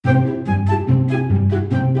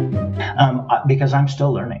because I'm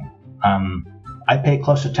still learning. I pay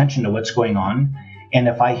close attention to what's going on. And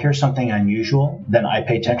if I hear something unusual, then I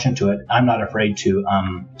pay attention to it. I'm not afraid to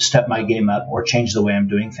step my game up or change the way I'm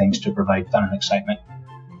doing things to provide fun and excitement.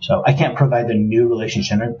 So I can't provide the new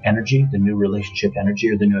relationship energy, or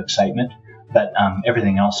the new excitement, but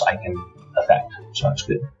everything else I can affect. So it's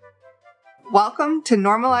good. Welcome to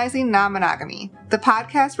Normalizing Non-Monogamy, the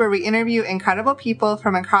podcast where we interview incredible people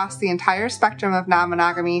from across the entire spectrum of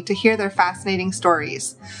non-monogamy to hear their fascinating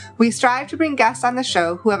stories. We strive to bring guests on the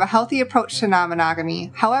show who have a healthy approach to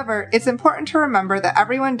non-monogamy. However, it's important to remember that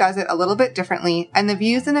everyone does it a little bit differently, and the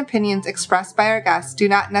views and opinions expressed by our guests do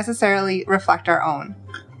not necessarily reflect our own.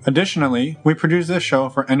 Additionally, we produce this show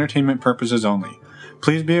for entertainment purposes only.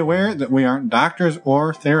 Please be aware that we aren't doctors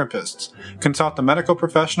or therapists. Consult a medical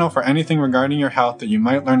professional for anything regarding your health that you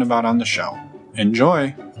might learn about on the show.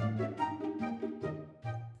 Enjoy!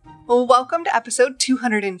 Well, welcome to episode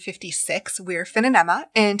 256. We're Finn and Emma,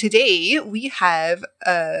 and today we have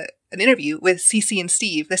an interview with Cece and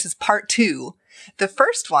Steve. This is part 2. The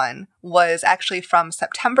first one was actually from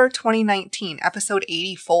September 2019, episode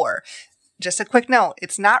 84. Just a quick note,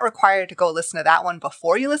 it's not required to go listen to that one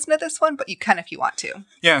before you listen to this one, but you can if you want to.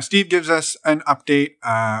 Yeah, Steve gives us an update.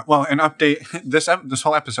 This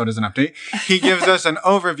whole episode is an update. He gives us an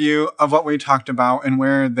overview of what we talked about and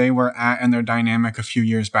where they were at in their dynamic a few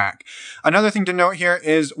years back. Another thing to note here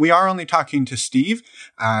is we are only talking to Steve.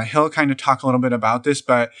 He'll kind of talk a little bit about this,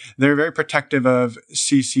 but they're very protective of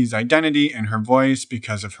Cece's identity and her voice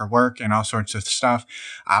because of her work and all sorts of stuff.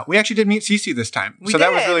 We actually did meet Cece this time.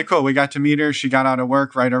 That was really cool. We got to meet her. She got out of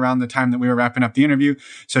work right around the time that we were wrapping up the interview.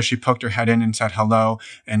 So she poked her head in and said hello.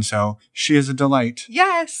 And so she is a delight.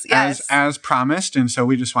 Yes. As promised. And so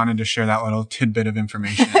we just wanted to share that little tidbit of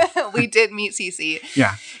information. We did meet Cece.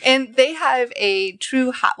 Yeah. And they have a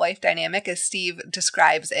true hot wife dynamic, as Steve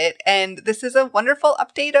describes it. And this is a wonderful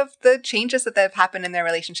update of the changes that have happened in their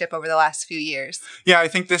relationship over the last few years. Yeah, I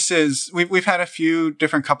think this is, we've had a few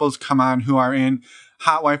different couples come on who are in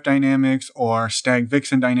hot wife dynamics or stag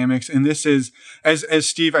vixen dynamics. And this is, as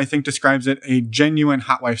Steve, I think, describes it, a genuine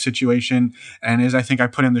hot wife situation. And as I think I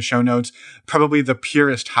put in the show notes, probably the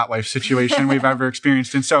purest hot wife situation we've ever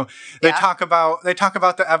experienced. And so they talk about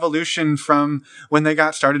the evolution from when they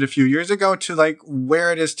got started a few years ago to like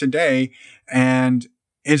where it is today. And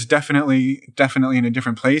it's definitely in a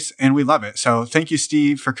different place. And we love it. So thank you,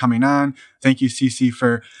 Steve, for coming on. Thank you, Cece,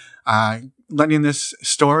 for letting this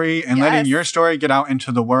story and letting your story get out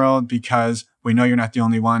into the world, because we know you're not the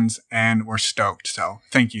only ones and we're stoked. So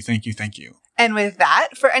thank you. And with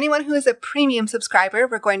that, for anyone who is a premium subscriber,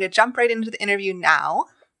 we're going to jump right into the interview now.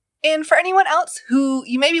 And for anyone else who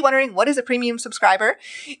you may be wondering, what is a premium subscriber?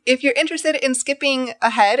 If you're interested in skipping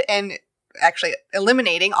ahead and actually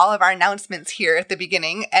eliminating all of our announcements here at the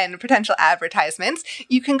beginning and potential advertisements,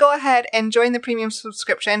 you can go ahead and join the premium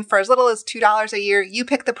subscription for as little as $2 a year. You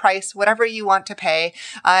pick the price, whatever you want to pay,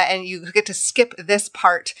 and you get to skip this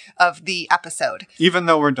part of the episode. Even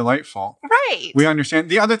though we're delightful. Right. We understand.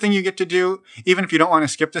 The other thing you get to do, even if you don't want to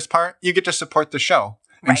skip this part, you get to support the show.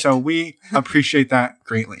 And so we appreciate that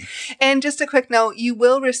greatly. And just a quick note, you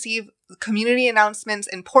will receive community announcements,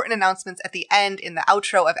 important announcements at the end in the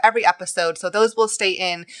outro of every episode. So those will stay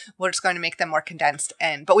in. We're just going to make them more condensed.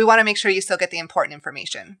 But we want to make sure you still get the important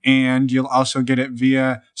information. And you'll also get it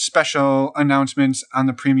via special announcements on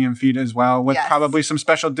the premium feed as well, with probably some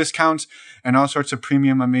special discounts and all sorts of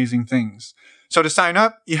premium amazing things. So to sign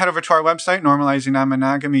up, you head over to our website,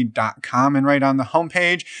 normalizingnonmonogamy.com, and right on the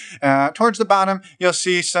homepage, towards the bottom, you'll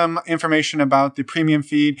see some information about the premium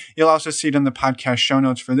feed. You'll also see it in the podcast show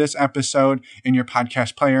notes for this episode in your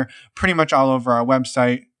podcast player, pretty much all over our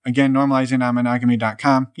website. Again,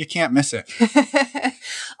 normalizingnonmonogamy.com. You can't miss it.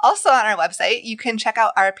 Also on our website, you can check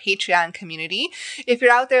out our Patreon community. If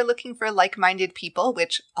you're out there looking for like-minded people,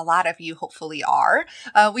 which a lot of you hopefully are,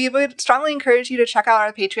 we would strongly encourage you to check out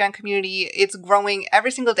our Patreon community. It's growing every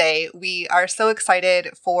single day. We are so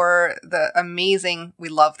excited for we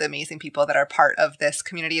love the amazing people that are part of this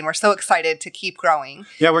community, and we're so excited to keep growing.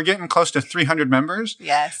 Yeah, we're getting close to 300 members.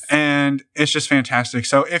 Yes. And it's just fantastic.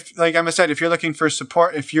 So if, like Emma said, if you're looking for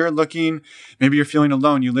support, if you're looking, maybe you're feeling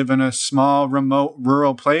alone, you live in a small, remote,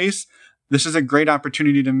 rural place, this is a great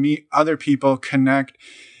opportunity to meet other people, connect,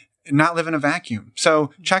 not live in a vacuum.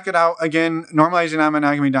 So check it out. Again,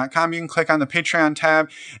 normalizingnonmonogamy.com. You can click on the Patreon tab,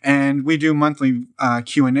 and we do monthly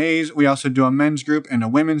Q&As. We also do a men's group and a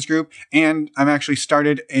women's group. And I've actually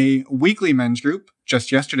started a weekly men's group.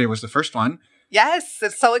 Just yesterday was the first one. Yes,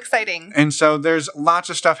 it's so exciting. And so there's lots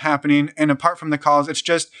of stuff happening. And apart from the calls, it's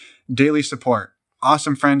just daily support.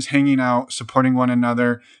 Awesome friends hanging out, supporting one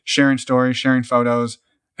another, sharing stories, sharing photos,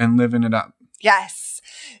 and living it up. Yes.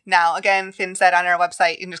 Now, again, Finn said on our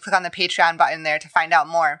website, you can just click on the Patreon button there to find out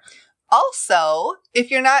more. Also, if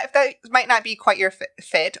that might not be quite your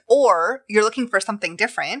fit, or you're looking for something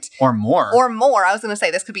different. Or more. I was going to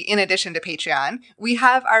say this could be in addition to Patreon. We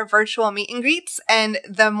have our virtual meet and greets, and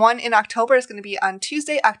the one in October is going to be on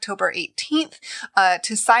Tuesday, October 18th.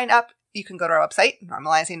 To sign up, you can go to our website,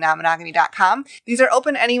 normalizingnonmonogamy.com. These are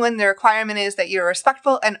open to anyone. The requirement is that you're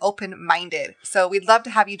respectful and open-minded. So we'd love to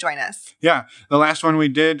have you join us. Yeah. The last one we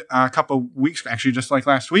did a couple weeks, actually just like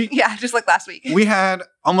last week. Yeah, just like last week. We had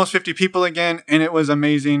almost 50 people again, and it was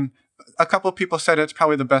amazing. A couple of people said it's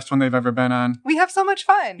probably the best one they've ever been on. We have so much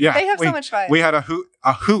fun. Yeah, they have so much fun. We had a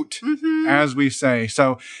hoot, as we say.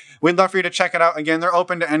 So we'd love for you to check it out. Again, they're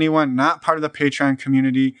open to anyone not part of the Patreon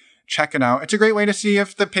community. Check it out. It's a great way to see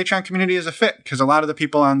if the Patreon community is a fit, because a lot of the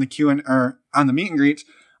people on the on the meet and greets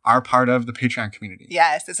are part of the Patreon community.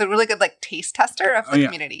 Yes, it's a really good taste tester of the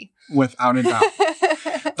community. Without a doubt.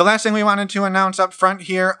 The last thing we wanted to announce up front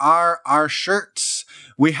here are our shirts.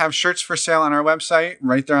 We have shirts for sale on our website.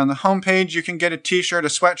 Right there on the homepage, you can get a t-shirt, a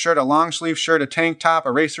sweatshirt, a long sleeve shirt, a tank top, a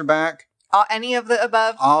racerback. Any of the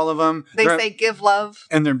above. All of them. They say give love.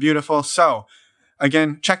 And they're beautiful. So,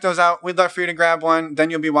 again, check those out. We'd love for you to grab one. Then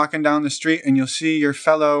you'll be walking down the street and you'll see your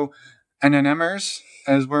fellow NNMers,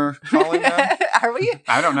 as we're calling them. Are we?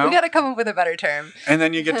 I don't know. We got to come up with a better term. And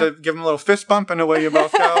then you get to give them a little fist bump and away you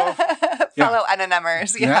both go. Fellow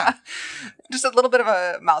NNMers. Yeah. Just a little bit of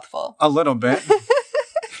a mouthful. A little bit.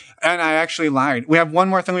 And I actually lied. We have one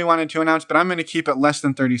more thing we wanted to announce, but I'm going to keep it less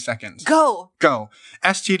than 30 seconds. Go.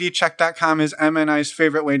 STDcheck.com is MNI's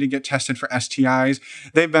favorite way to get tested for STIs.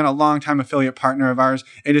 They've been a long-time affiliate partner of ours.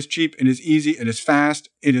 It is cheap. It is easy. It is fast.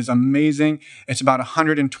 It is amazing. It's about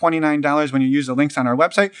 $129 when you use the links on our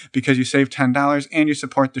website, because you save $10 and you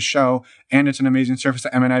support the show. And it's an amazing service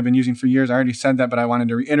that MNI have been using for years. I already said that, but I wanted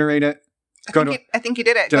to reiterate it. I think you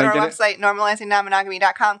did it. Go to our website,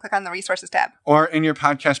 normalizingnonmonogamy.com. Click on the resources tab. Or in your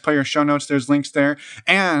podcast player show notes, there's links there.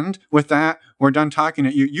 And with that, we're done talking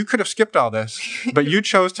at you. You could have skipped all this, but you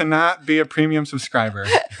chose to not be a premium subscriber.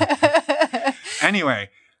 Anyway,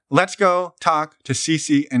 let's go talk to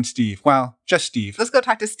Cece and Steve. Well, just Steve. Let's go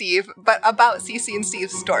talk to Steve, but about Cece and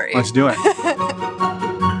Steve's story. Let's do it.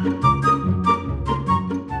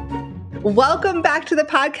 Welcome back to the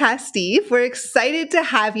podcast, Steve. We're excited to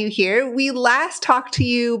have you here. We last talked to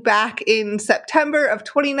you back in September of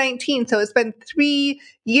 2019, so it's been 3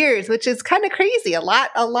 years, which is kind of crazy. A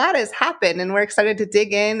lot has happened, and we're excited to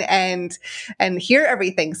dig in and hear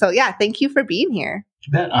everything. So yeah, thank you for being here.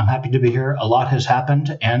 You bet. I'm happy to be here. A lot has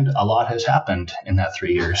happened, and a lot has happened in that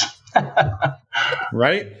 3 years.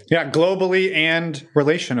 Right? Yeah, globally and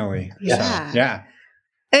relationally. Yeah. So, yeah.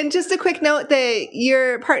 And just a quick note that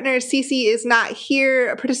your partner, Cece, is not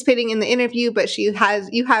here participating in the interview, but you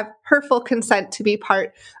have her full consent to be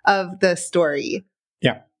part of the story.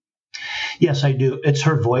 Yeah. Yes, I do. It's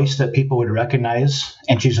her voice that people would recognize,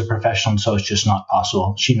 and she's a professional, so it's just not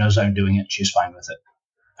possible. She knows I'm doing it. She's fine with it.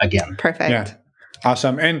 Again. Perfect. Yeah.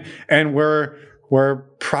 Awesome. And we're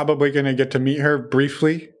probably going to get to meet her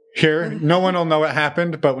briefly here. No one will know what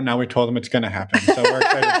happened, but now we told them it's going to happen. So we're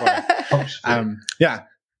excited for it. Yeah.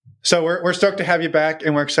 So we're stoked to have you back,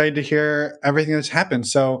 and we're excited to hear everything that's happened.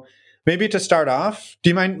 So maybe to start off,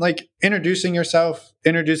 do you mind introducing yourself,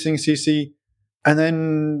 introducing Cece, and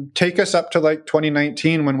then take us up to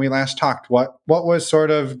 2019 when we last talked? What was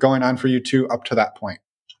sort of going on for you two up to that point?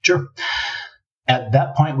 Sure. At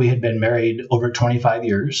that point, we had been married over 25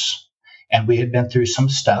 years, and we had been through some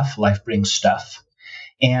stuff. Life brings stuff.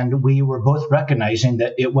 And we were both recognizing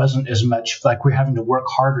that it wasn't as much like we're having to work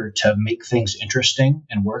harder to make things interesting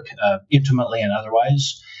and work intimately and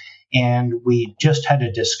otherwise. And we just had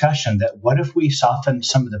a discussion that what if we softened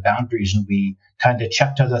some of the boundaries and we kind of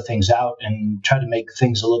checked other things out and try to make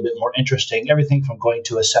things a little bit more interesting, everything from going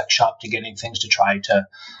to a sex shop to getting things to try to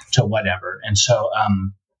whatever. And so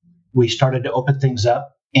we started to open things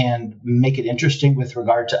up and make it interesting with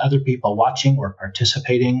regard to other people watching or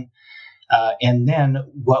participating. And then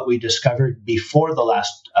what we discovered before the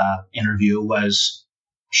last interview was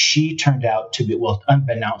she turned out to be, well,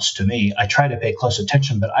 unbeknownst to me, I try to pay close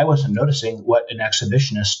attention, but I wasn't noticing what an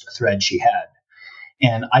exhibitionist thread she had.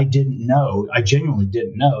 And I genuinely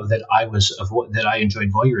didn't know that I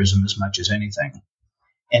enjoyed voyeurism as much as anything.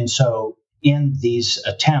 And so in these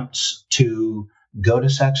attempts to go to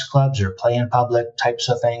sex clubs or play in public types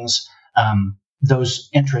of things, those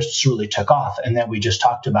interests really took off. And then we just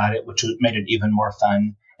talked about it, which made it even more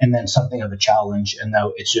fun. And then something of a challenge. And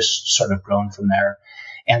though it's just sort of grown from there.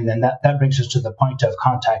 And then that brings us to the point of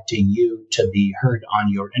contacting you to be heard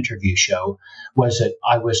on your interview show. Was that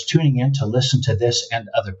I was tuning in to listen to this and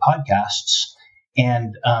other podcasts,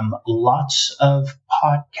 and lots of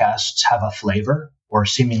podcasts have a flavor or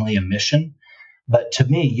seemingly a mission. But to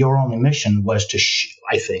me, your only mission was to,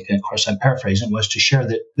 I think, and of course I'm paraphrasing, was to share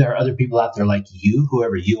that there are other people out there like you,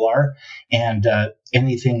 whoever you are, and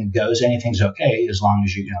anything goes, anything's okay as long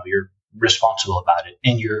as you're responsible about it,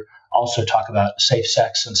 and you're also talk about safe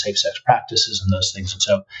sex and safe sex practices and those things. And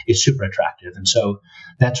so it's super attractive. And so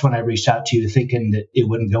that's when I reached out to you, thinking that it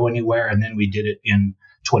wouldn't go anywhere. And then we did it in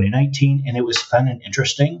 2019, and it was fun and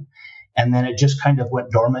interesting. And then it just kind of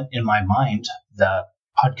went dormant in my mind, the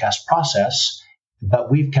podcast process.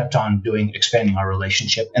 But we've kept on expanding our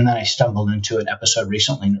relationship. And then I stumbled into an episode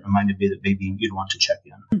recently and it reminded me that maybe you'd want to check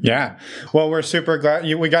in. Yeah. Well, we're super glad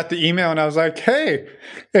we got the email, and I was like, hey,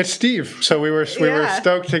 it's Steve. So we were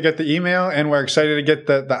stoked to get the email, and we're excited to get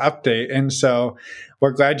the update. And so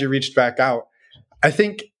we're glad you reached back out. I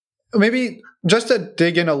think maybe just to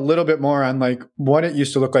dig in a little bit more on like what it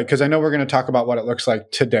used to look like, because I know we're going to talk about what it looks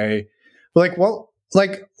like today. But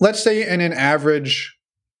let's say in an average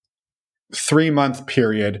 3-month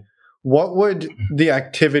period, what would the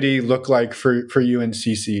activity look like for you and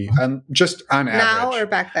CC? Just on average. Now or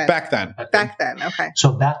back then? Back then. Back then, okay.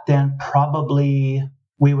 So back then, probably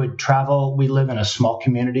we would travel. We live in a small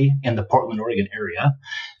community in the Portland, Oregon area.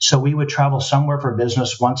 So we would travel somewhere for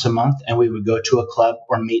business once a month, and we would go to a club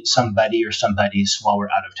or meet somebody or somebody's while we're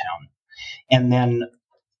out of town. And then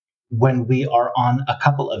when we are on a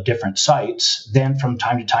couple of different sites, then from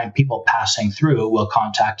time to time, people passing through will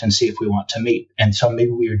contact and see if we want to meet. And so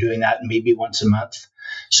maybe we were doing that maybe once a month.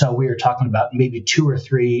 So we were talking about maybe 2 or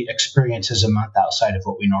 3 experiences a month outside of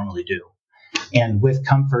what we normally do. And with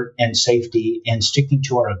comfort and safety and sticking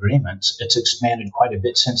to our agreements, it's expanded quite a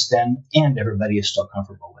bit since then, and everybody is still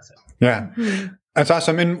comfortable with it. Yeah, that's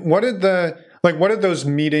awesome. And what did those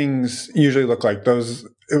meetings usually look like?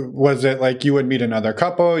 Was it like you would meet another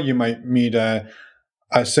couple, you might meet a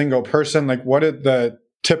single person? Like, what did the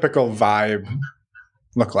typical vibe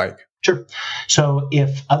look like? Sure. So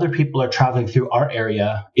if other people are traveling through our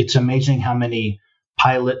area, it's amazing how many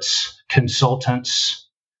pilots, consultants,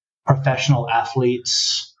 professional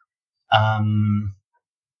athletes,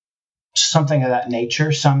 something of that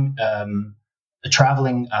nature, some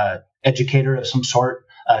traveling educator of some sort,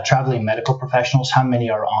 traveling medical professionals, how many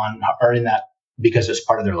are in that because it's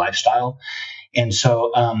part of their lifestyle. And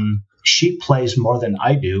so she plays more than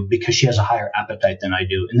I do because she has a higher appetite than I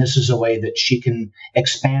do. And this is a way that she can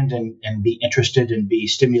expand and be interested and be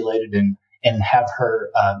stimulated and have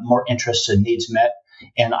her more interests and needs met.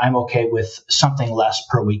 And I'm okay with something less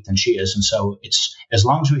per week than she is. And so it's as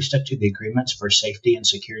long as we stick to the agreements for safety and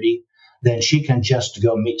security, then she can just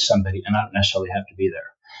go meet somebody and I don't necessarily have to be there.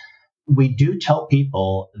 We do tell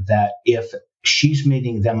people that if she's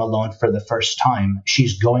meeting them alone for the first time,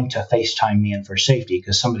 she's going to FaceTime me in for safety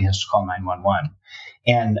because somebody has to call 911.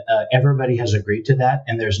 And everybody has agreed to that.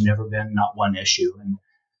 And there's never been not one issue. And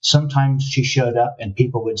sometimes she showed up and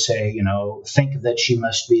people would say, think that she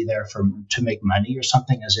must be there to make money or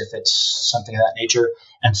something, as if it's something of that nature.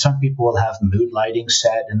 And some people will have mood lighting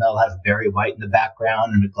set and they'll have Barry White in the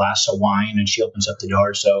background and a glass of wine and she opens up the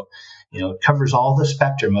door. So, it covers all the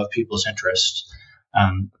spectrum of people's interests,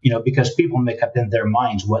 because people make up in their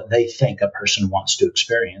minds what they think a person wants to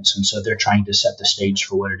experience. And so they're trying to set the stage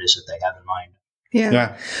for what it is that they have in mind.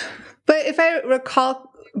 Yeah. But if I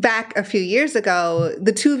recall back a few years ago,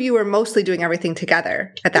 the two of you were mostly doing everything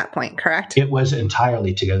together at that point, correct? It was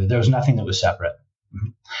entirely together. There was nothing that was separate. Mm-hmm.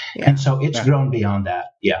 Yeah. And so it's grown beyond that.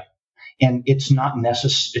 Yeah. And it's not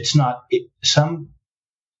necessary. It's not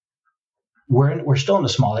we're still in a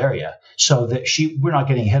small area, so that we're not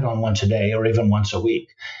getting hit on once a day or even once a week.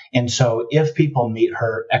 And so if people meet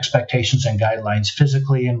her expectations and guidelines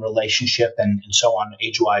physically and relationship and so on,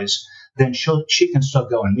 age-wise, then she can still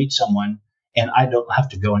go and meet someone and I don't have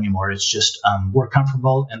to go anymore. It's just we're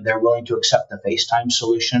comfortable and they're willing to accept the FaceTime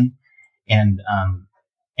solution.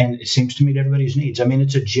 And it seems to meet everybody's needs. I mean,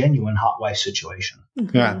 it's a genuine hot wife situation.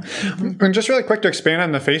 Yeah. And just really quick to expand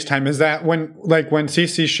on the FaceTime, is that when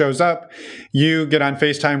CC shows up, you get on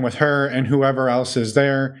FaceTime with her and whoever else is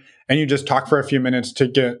there, and you just talk for a few minutes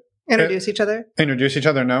to introduce each other? Introduce each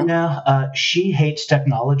other, no? No, she hates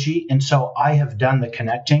technology. And so I have done the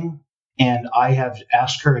connecting and I have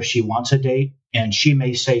asked her if she wants a date. And she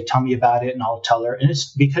may say, tell me about it, and I'll tell her. And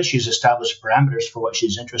it's because she's established parameters for what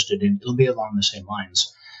she's interested in. It'll be along the same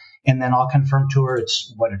lines. And then I'll confirm to her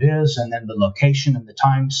it's what it is, and then the location and the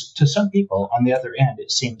times. To some people on the other end,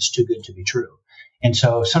 it seems too good to be true. And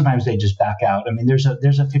so sometimes they just back out. I mean, there's a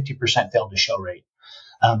 50% fail to show rate.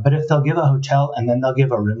 But if they'll give a hotel and then they'll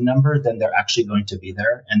give a room number, then they're actually going to be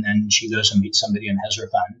there. And then she goes and meets somebody and has her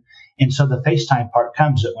fun. And so the FaceTime part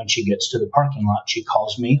comes that when she gets to the parking lot, she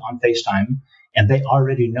calls me on FaceTime, and they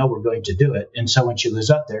already know we're going to do it. And so when she goes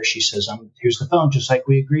up there, she says, here's the phone, just like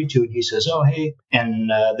we agreed to. And he says, oh, hey. And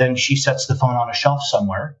then she sets the phone on a shelf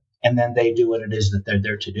somewhere, and then they do what it is that they're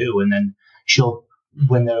there to do. And then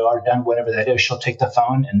when they are done, whatever that is, she'll take the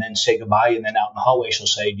phone and then say goodbye. And then out in the hallway, she'll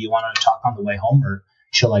say, do you want to talk on the way home, or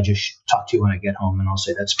shall I just talk to you when I get home? And I'll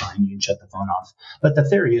say, that's fine. You can shut the phone off. But the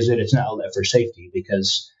theory is that it's an outlet for safety,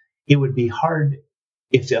 because it would be hard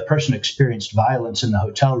if a person experienced violence in the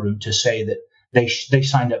hotel room to say that they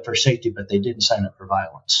signed up for safety, but they didn't sign up for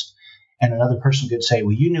violence. And another person could say,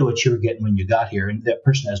 well, you knew what you were getting when you got here, and that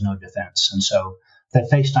person has no defense. And so that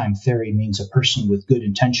FaceTime theory means a person with good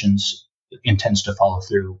intentions intends to follow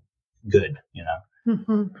through good,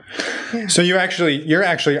 Mm-hmm. Yeah. So you're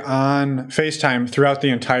actually on FaceTime throughout the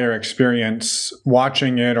entire experience,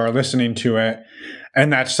 watching it or listening to it.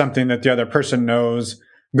 And that's something that the other person knows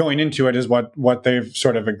going into it is what they've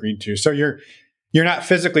sort of agreed to. So you're not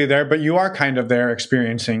physically there, but you are kind of there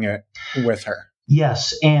experiencing it with her.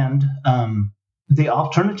 Yes. And the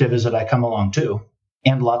alternative is that I come along too.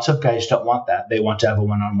 And lots of guys don't want that. They want to have a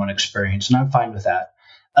one-on-one experience. And I'm fine with that.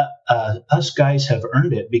 Us guys have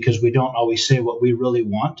earned it because we don't always say what we really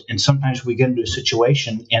want. And sometimes we get into a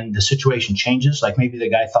situation and the situation changes. Like maybe the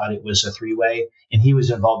guy thought it was a three-way and he was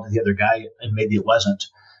involved with the other guy and maybe it wasn't.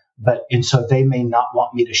 And so they may not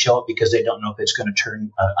want me to show it because they don't know if it's going to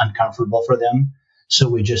turn uncomfortable for them. So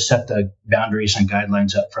we just set the boundaries and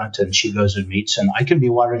guidelines up front, and she goes and meets, and I can be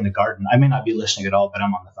watering the garden. I may not be listening at all, but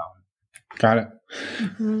I'm on the phone. Got it.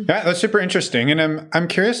 Mm-hmm. Yeah, that's super interesting. And I'm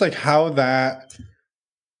curious, like how that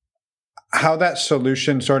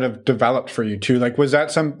solution sort of developed for you too. Like, was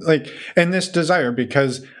that in this desire?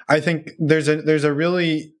 Because I think there's a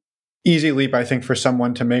really easy leap, I think, for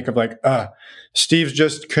someone to make of like, Steve's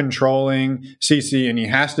just controlling Cece and he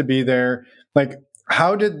has to be there. Like,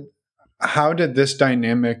 how did this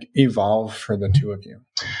dynamic evolve for the two of you?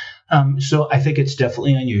 So I think it's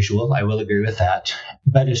definitely unusual. I will agree with that.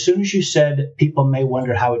 But as soon as you said people may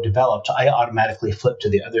wonder how it developed, I automatically flipped to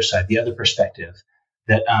the other side, the other perspective,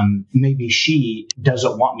 that maybe she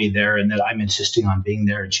doesn't want me there and that I'm insisting on being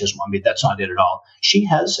there and she doesn't want me. That's not it at all. She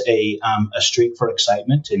has a streak for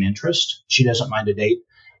excitement and interest. She doesn't mind a date.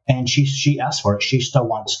 And she asked for it. She still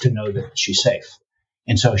wants to know that she's safe.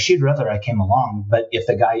 And so she'd rather I came along. But if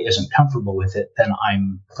the guy isn't comfortable with it, then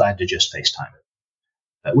I'm glad to just FaceTime.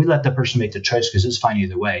 But we let the person make the choice because it's fine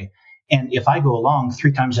either way. And if I go along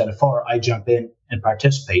 3 times out of 4, I jump in and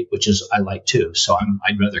participate, which is I like too. So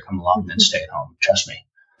I'd rather come along than stay at home. Trust me.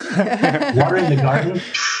 Watering the garden,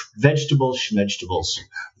 vegetables.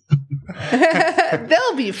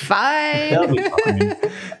 They'll be fine.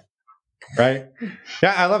 Right.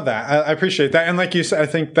 Yeah, I love that. I appreciate that. And like you said, I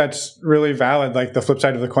think that's really valid. Like the flip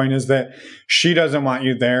side of the coin is that she doesn't want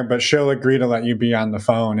you there, but she'll agree to let you be on the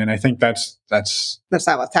phone. And I think that's not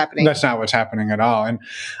what's happening. That's not what's happening at all. And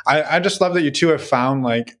I just love that you two have found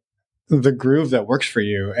like the groove that works for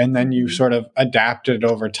you. And then you sort of adapted it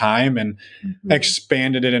over time and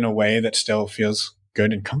expanded it in a way that still feels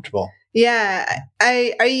good and comfortable. Yeah.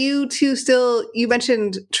 Are you two still, you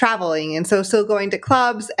mentioned traveling, and so still going to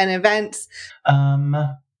clubs and events?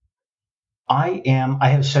 I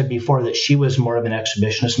have said before that she was more of an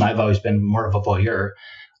exhibitionist and I've always been more of a voyeur.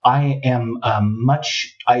 I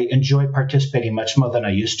enjoy participating much more than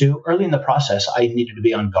I used to. Early in the process, I needed to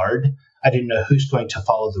be on guard. I didn't know who's going to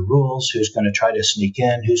follow the rules, who's going to try to sneak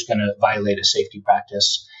in, who's going to violate a safety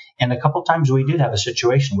practice. And a couple times we did have a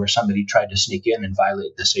situation where somebody tried to sneak in and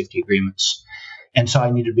violate the safety agreements. And so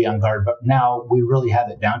I need to be on guard. But now we really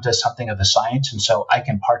have it down to something of a science. And so I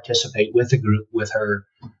can participate with a group with her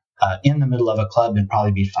in the middle of a club and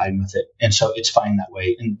probably be fine with it. And so it's fine that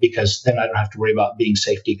way. And because then I don't have to worry about being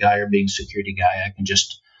safety guy or being security guy. I can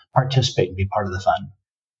just participate and be part of the fun.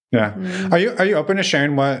 Yeah. Are you open to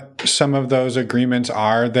sharing what some of those agreements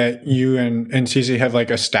are that you and Cece have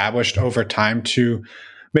like established over time to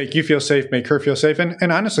make you feel safe, make her feel safe,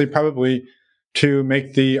 and honestly, probably to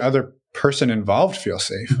make the other person involved feel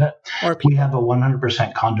safe? We have a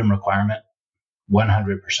 100% condom requirement,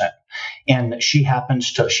 100%. And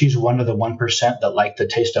she's one of the 1% that like the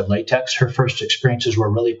taste of latex. Her first experiences were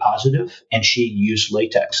really positive, and she used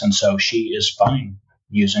latex. And so she is fine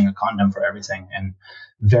using a condom for everything and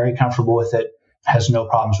very comfortable with it, has no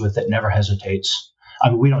problems with it, never hesitates. I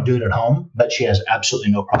mean, we don't do it at home, but she has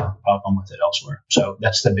absolutely no problem with it elsewhere. So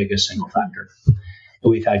that's the biggest single factor.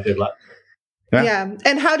 We've had good luck. Yeah.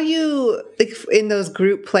 And how do you, like, in those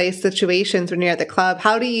group play situations when you're at the club,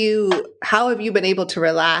 how have you been able to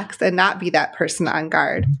relax and not be that person on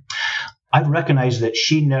guard? I've recognized that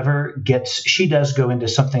she does go into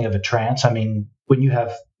something of a trance. I mean, when you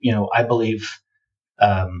have, I believe,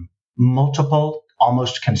 multiple,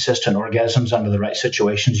 almost consistent orgasms under the right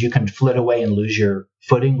situations, you can flit away and lose your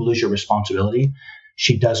footing, lose your responsibility.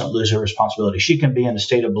 She doesn't lose her responsibility. She can be in a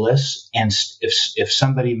state of bliss, and if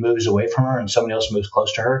somebody moves away from her and somebody else moves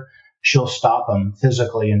close to her, she'll stop them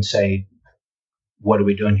physically and say, "What are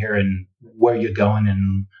we doing here? And where are you going?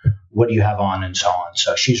 And what do you have on?" and so on.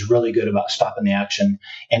 So she's really good about stopping the action.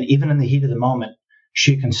 And even in the heat of the moment,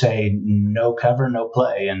 she can say, "No cover, no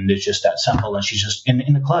play," and it's just that simple. And she's just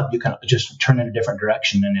in the club. You can just turn in a different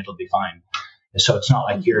direction, and it'll be fine. So it's not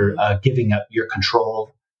like you're giving up your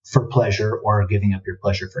control for pleasure or giving up your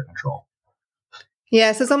pleasure for control.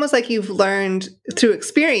 Yeah, so it's almost like you've learned through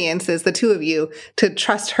experiences, the two of you, to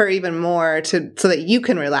trust her even more so that you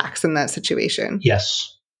can relax in that situation.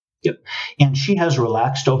 Yes. Yep. And she has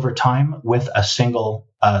relaxed over time with a single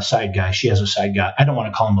side guy. She has a side guy. I don't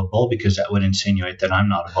want to call him a bull because that would insinuate that I'm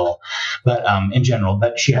not a bull, but in general.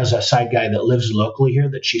 But she has a side guy that lives locally here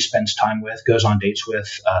that she spends time with, goes on dates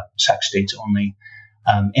with, sex dates only.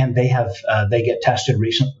 And they get tested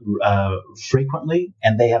frequently,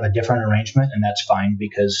 and they have a different arrangement, and that's fine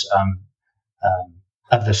because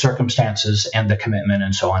of the circumstances and the commitment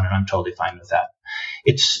and so on. And I'm totally fine with that.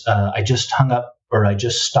 I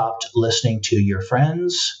just stopped listening to your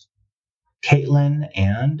friends, Caitlin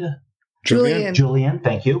and Julian.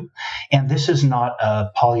 Thank you. And this is not a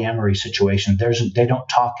polyamory situation. They don't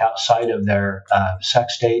talk outside of their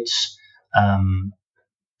sex dates.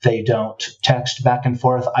 They don't text back and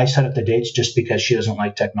forth. I set up the dates just because she doesn't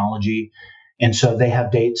like technology. And so they have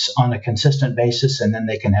dates on a consistent basis, and then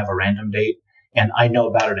they can have a random date. And I know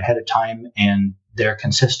about it ahead of time, and they're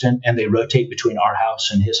consistent, and they rotate between our house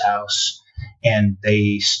and his house. And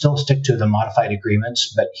they still stick to the modified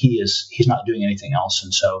agreements, but he's not doing anything else.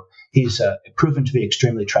 And so he's proven to be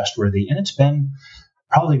extremely trustworthy. And it's been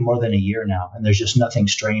probably more than a year now, and there's just nothing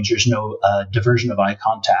strange. There's no diversion of eye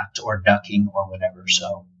contact or ducking or whatever.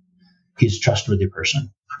 So he's a trustworthy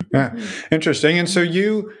person. Yeah, interesting. And so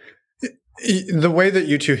the way that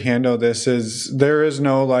you two handle this is there is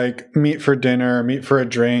no like meet for dinner, meet for a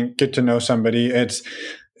drink, get to know somebody. It's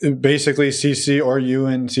basically CC or you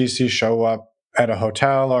and CC show up at a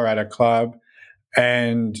hotel or at a club,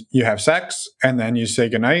 and you have sex, and then you say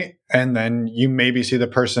goodnight, and then you maybe see the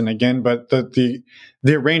person again. But the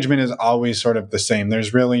arrangement is always sort of the same.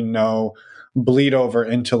 There's really no bleed over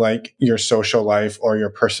into like your social life or your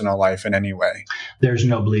personal life in any way. There's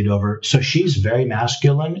no bleed over. So she's very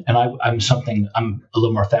masculine, and I'm a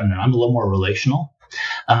little more feminine. I'm a little more relational.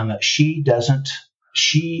 We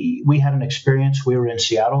had an experience. We were in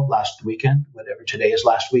Seattle last weekend, whatever today is,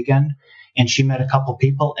 last weekend. And she met a couple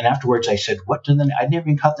people. And afterwards I said, I never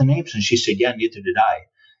even caught the names. And she said, yeah, neither did I.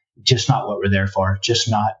 Just not what we're there for. Just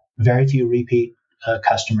not very few repeat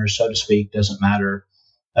customers, so to speak. Doesn't matter.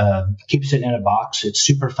 Keeps it in a box. It's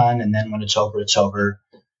super fun. And then when it's over, it's over.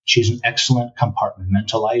 She's an excellent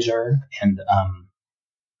compartmentalizer. And,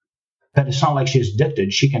 but it's not like she's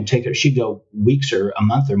addicted. She can take it. She'd go weeks or a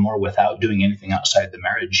month or more without doing anything outside the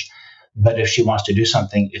marriage. But if she wants to do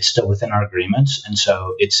something, it's still within our agreements. And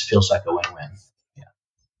so it feels like a win-win. Yeah.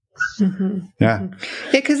 Mm-hmm. Yeah.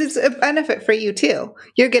 Because it's a benefit for you too.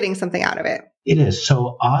 You're getting something out of it. It is.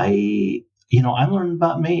 So I'm learning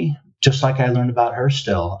about me just like I learned about her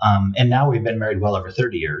still. And now we've been married well over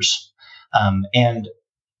 30 years. And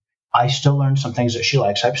I still learn some things that she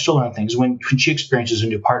likes. I still learn things when she experiences a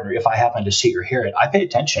new partner. If I happen to see or hear it, I pay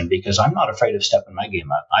attention because I'm not afraid of stepping my game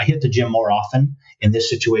up. I hit the gym more often in this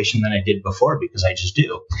situation than I did before because I just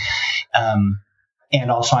do. And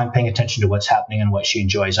also I'm paying attention to what's happening and what she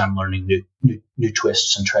enjoys. I'm learning new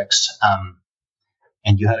twists and tricks.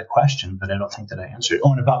 And you had a question, but I don't think that I answered.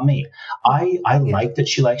 Oh, and about me. I like that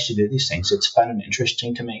she likes to do these things. It's fun and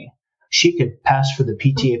interesting to me. She could pass for the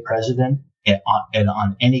PTA president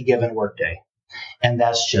on any given workday. And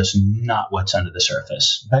that's just not what's under the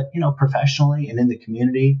surface. But, professionally and in the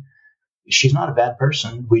community, she's not a bad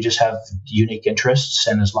person. We just have unique interests.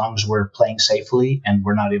 And as long as we're playing safely and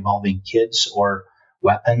we're not involving kids or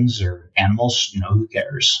weapons or animals, who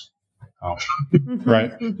cares? Oh.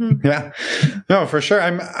 Right. Mm-hmm. Yeah. No, for sure.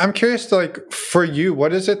 I'm curious to, for you,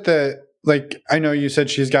 what is it that, I know you said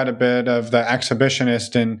she's got a bit of the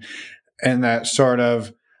exhibitionist and that sort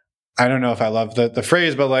of, I don't know if I love the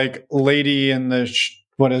phrase, but lady in the,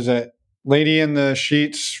 what is it? Lady in the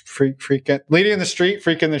sheets, lady in the street,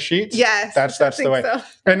 freak in the sheets. Yes. That's the way. So.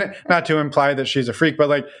 And not to imply that she's a freak,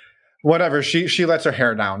 but whatever, she lets her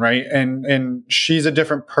hair down, right? And she's a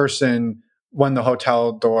different person when the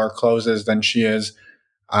hotel door closes than she is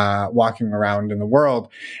walking around in the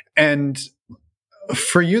world. And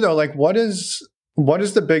for you though, like what is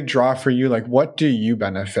the big draw for you? Like what do you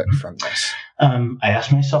benefit from this? I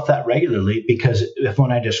ask myself that regularly because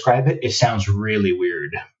when I describe it, it sounds really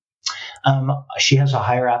weird. She has a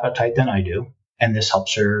higher appetite than I do, and this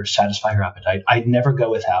helps her satisfy her appetite. I'd never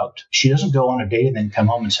go without. She doesn't go on a date and then come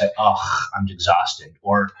home and say, "Oh, I'm exhausted,"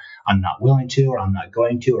 or "I'm not willing to," or "I'm not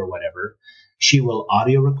going to," or whatever. She will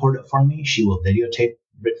audio record it for me. She will videotape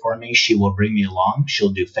it for me. She will bring me along.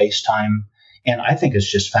 She'll do FaceTime. And I think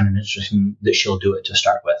it's just fun and interesting that she'll do it to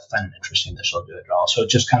start with. Fun and interesting that she'll do it at all. So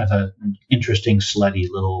it's just kind of an interesting, slutty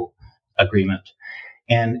little agreement.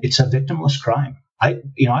 And it's a victimless crime. I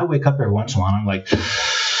wake up every once in a while and I'm like,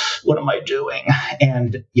 what am I doing?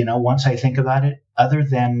 And, once I think about it, other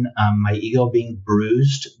than my ego being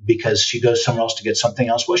bruised because she goes somewhere else to get something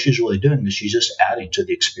else, what she's really doing is she's just adding to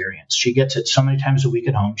the experience. She gets it so many times a week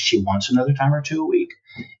at home. She wants another time or two a week.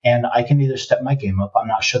 And I can either step my game up. I'm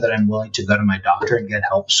not sure that I'm willing to go to my doctor and get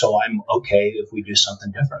help. So I'm okay if we do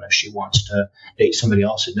something different. If she wants to date somebody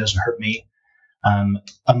else, it doesn't hurt me.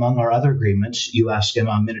 Among our other agreements, you asked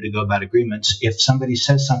Emma a minute ago about agreements. If somebody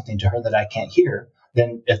says something to her that I can't hear,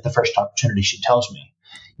 then at the first opportunity, she tells me.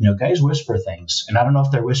 Guys whisper things. And I don't know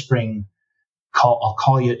if they're whispering, I'll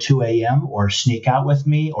call you at 2 a.m. or sneak out with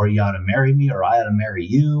me, or you ought to marry me, or I ought to marry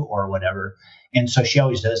you, or whatever. And so she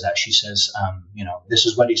always does that. She says, this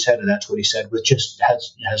is what he said, or that's what he said, which just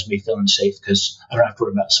has me feeling safe because I don't have to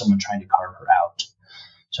worry about someone trying to carve her out.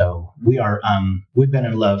 So we've been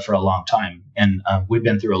in love for a long time, and we've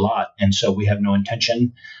been through a lot. And so we have no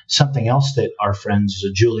intention. Something else that our friends,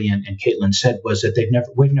 Julian and Caitlin, said was that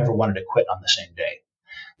we've never wanted to quit on the same day.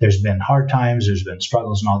 There's been hard times, there's been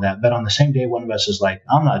struggles and all that. But on the same day, one of us is like,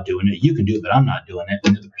 I'm not doing it. You can do it, but I'm not doing it.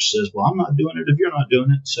 And the other person says, well, I'm not doing it if you're not doing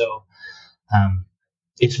it. So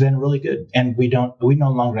it's been really good. And we no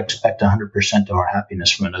longer expect 100% of our happiness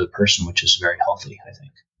from another person, which is very healthy, I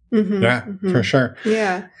think. Mm-hmm, yeah, for sure.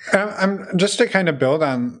 Yeah. I'm just to kind of build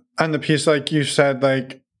on the piece, like you said,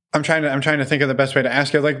 like I'm trying to think of the best way to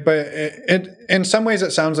ask it. Like, but it in some ways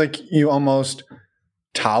it sounds like you almost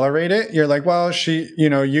tolerate it. You're like, well,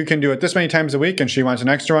 you can do it this many times a week, and she wants an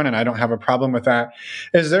extra one, and I don't have a problem with that.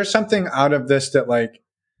 Is there something out of this that like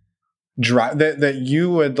that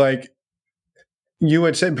you would like? You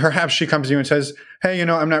would say, perhaps she comes to you and says, hey,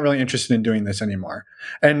 I'm not really interested in doing this anymore.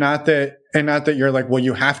 And not that you're like, well,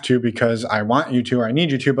 you have to because I want you to, or I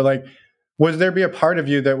need you to, but like, would there be a part of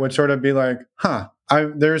you that would sort of be like,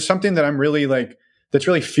 there's something that I'm really like, that's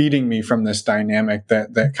really feeding me from this dynamic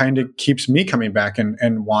that kind of keeps me coming back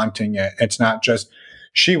and wanting it. It's not just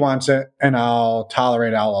she wants it and I'll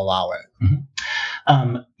tolerate, I'll allow it.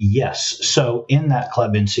 Mm-hmm. Yes. So in that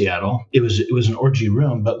club in Seattle, it was an orgy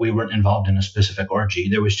room, but we weren't involved in a specific orgy.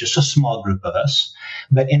 There was just a small group of us.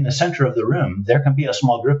 But in the center of the room, there can be a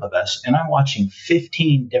small group of us. And I'm watching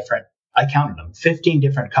 15 different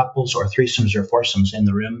couples or threesomes or foursomes in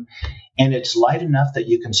the room. And it's light enough that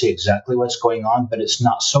you can see exactly what's going on, but it's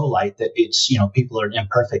not so light that it's, people are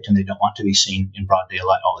imperfect and they don't want to be seen in broad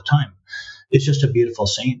daylight all the time. It's just a beautiful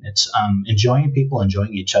scene. It's enjoying people,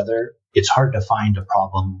 enjoying each other. It's hard to find a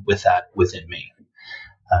problem with that within me.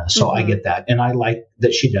 So I get that. And I like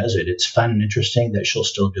that she does it. It's fun and interesting that she'll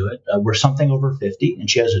still do it. We're something over 50 and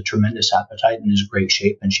she has a tremendous appetite and is in great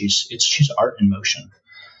shape. And she's art in motion.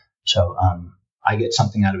 So I get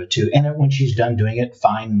something out of it too. And when she's done doing it,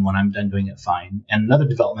 fine. And when I'm done doing it, fine. And another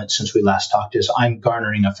development since we last talked is I'm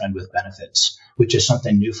garnering a friend with benefits, which is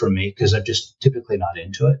something new for me because I'm just typically not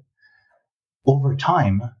into it. Over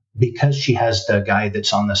time, because she has the guy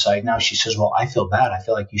that's on the side now, she says, well, I feel bad. I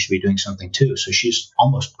feel like you should be doing something too. So she's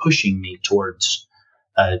almost pushing me towards,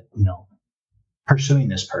 pursuing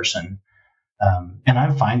this person. And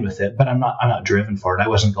I'm fine with it, but I'm not driven for it. I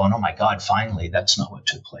wasn't going, oh my God, finally, that's not what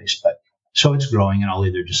took place. But so it's growing and I'll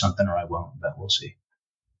either do something or I won't, but we'll see.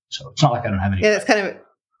 So it's not like I don't have any. Yeah, that's kind of,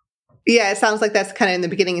 it sounds like that's kind of in the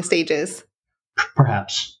beginning stages.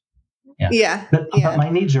 Perhaps. Yeah. But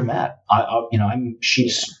my needs are met.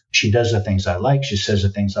 She does the things I like. She says the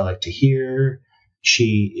things I like to hear.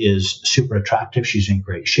 She is super attractive. She's in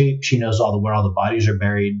great shape. She knows where all the bodies are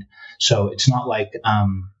buried. So it's not like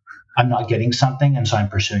I'm not getting something and so I'm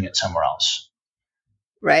pursuing it somewhere else.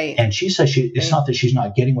 Right. And she says it's not that she's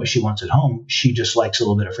not getting what she wants at home. She just likes a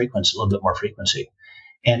little bit of frequency, a little bit more frequency.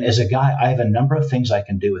 And as a guy, I have a number of things I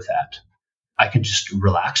can do with that. I can just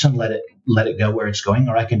relax and let it go where it's going,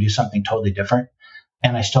 or I can do something totally different.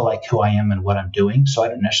 And I still like who I am and what I'm doing. So I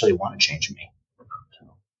don't necessarily want to change me.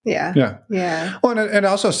 Yeah. Yeah. Yeah. Well, and it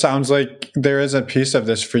also sounds like there is a piece of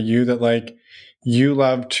this for you that like you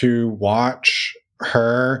love to watch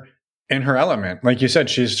her in her element. Like you said,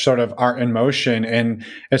 she's sort of art in motion. And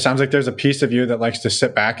it sounds like there's a piece of you that likes to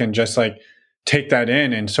sit back and just like take that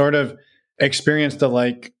in and sort of experience the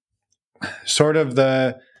like sort of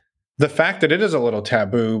the fact that it is a little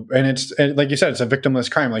taboo. And it's like you said, it's a victimless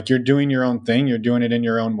crime. Like you're doing your own thing, you're doing it in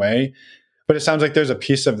your own way. But it sounds like there's a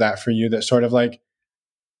piece of that for you that sort of like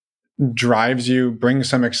drives you, brings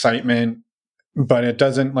some excitement, but it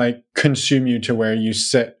doesn't like consume you to where you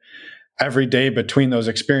sit every day between those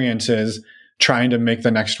experiences trying to make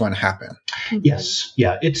the next one happen. Yes.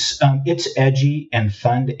 Yeah. It's edgy and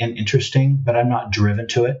fun and interesting, but I'm not driven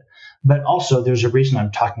to it. But also there's a reason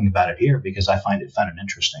I'm talking about it here, because I find it fun and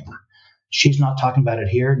interesting. She's not talking about it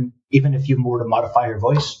here. Even if you were to modify her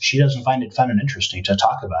voice, she doesn't find it fun and interesting to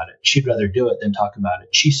talk about it. She'd rather do it than talk about it.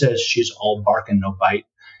 She says she's all bark and no bite.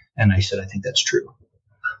 And I said, I think that's true.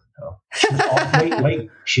 So, she's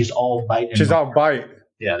all bite. And she's all bite.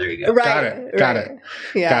 Yeah, there you go. Right, Got it.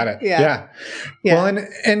 Yeah, Got it. Yeah. Well,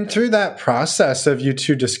 and through that process of you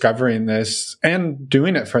two discovering this and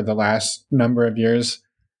doing it for the last number of years,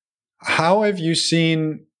 how have you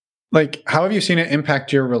seen it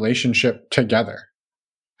impact your relationship together?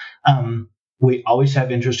 We always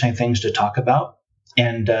have interesting things to talk about.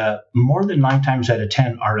 And more than 9 times out of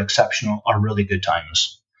 10 are really good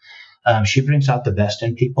times. She brings out the best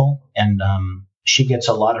in people, and she gets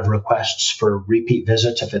a lot of requests for repeat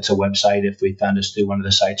visits if it's a website, if we found us through one of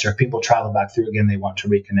the sites, or if people travel back through again, they want to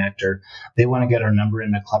reconnect, or they want to get our number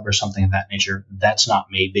in a club or something of that nature. That's not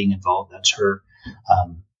me being involved. That's her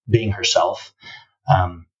being herself.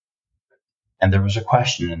 And there was a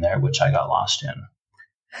question in there, which I got lost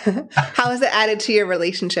in. How has it added to your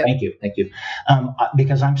relationship? Thank you.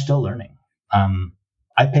 Because I'm still learning.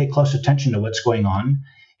 I pay close attention to what's going on.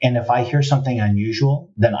 And if I hear something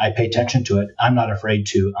unusual, then I pay attention to it. I'm not afraid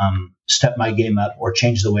to step my game up or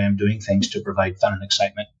change the way I'm doing things to provide fun and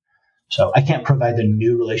excitement. So I can't provide the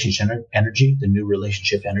new relationship energy, or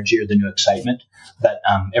the new excitement, but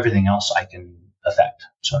everything else I can affect.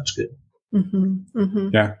 So it's good. Mm-hmm, mm-hmm.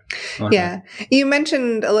 Yeah. Okay. Yeah. You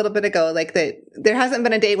mentioned a little bit ago, like that there hasn't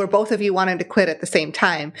been a day where both of you wanted to quit at the same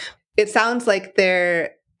time. It sounds like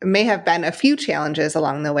there may have been a few challenges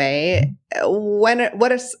along the way.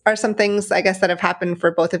 What are some things, I guess, that have happened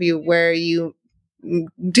for both of you where you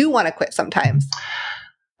do want to quit sometimes?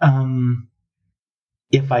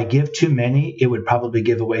 If I give too many, it would probably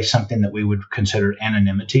give away something that we would consider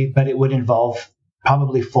anonymity, but it would involve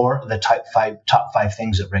probably 4 of the top five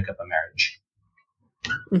things that break up a marriage.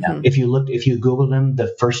 Mm-hmm. Yeah. If you Google them,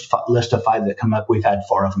 the first list of 5 that come up, we've had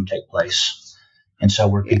 4 of them take place. And so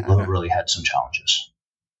we're people who really had some challenges.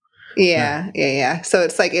 Yeah. So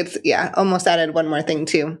it's like, almost added one more thing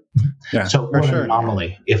too. Yeah, so we're an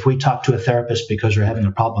anomaly. If we talk to a therapist because we're having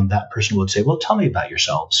a problem, that person would say, well, tell me about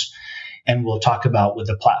yourselves. And we'll talk about with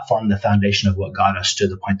the platform, the foundation of what got us to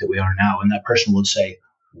the point that we are now. And that person would say,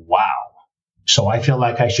 wow. So I feel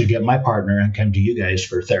like I should get my partner and come to you guys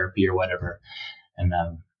for therapy or whatever. And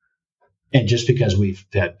just because we've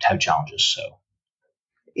had challenges. So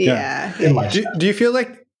do you feel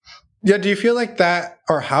like that,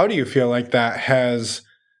 or how do you feel like that has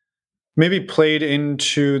maybe played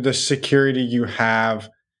into the security you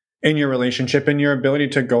have in your relationship and your ability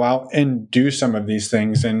to go out and do some of these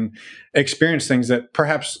things and experience things that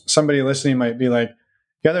perhaps somebody listening might be like,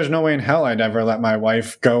 yeah, there's no way in hell I'd ever let my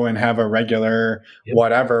wife go and have a regular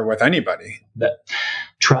whatever with anybody. That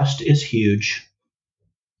trust is huge.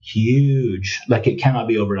 Like it cannot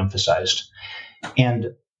be overemphasized.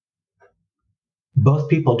 And both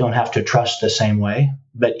people don't have to trust the same way,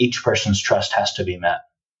 but each person's trust has to be met.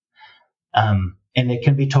 And it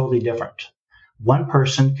can be totally different. One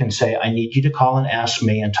person can say, I need you to call and ask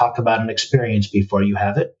me and talk about an experience before you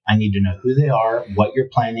have it. I need to know who they are, what you're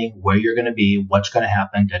planning, where you're going to be, what's going to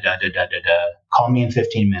happen, Call me in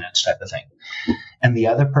 15 minutes type of thing. And the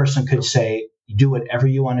other person could say, do whatever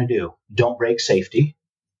you want to do. Don't break safety.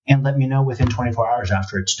 And let me know within 24 hours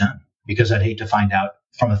after it's done, because I'd hate to find out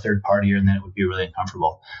from a third party and then it would be really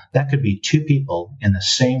uncomfortable. That could be 2 people in the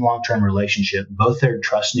same long-term relationship. Both their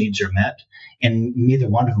trust needs are met, and neither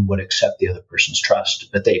one of them would accept the other person's trust,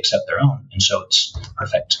 but they accept their own. And so it's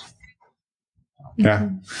perfect. Yeah.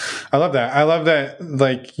 I love that. I love that,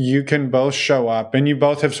 like, you can both show up, and you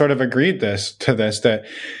both have sort of agreed that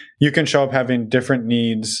you can show up having different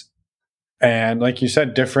needs and, like you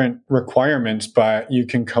said, different requirements, but you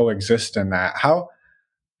can coexist in that. How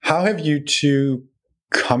have you two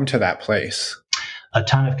come to that place? A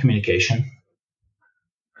ton of communication.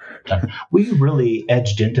 We really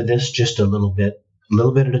edged into this just a little bit a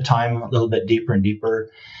little bit at a time, a little bit deeper and deeper,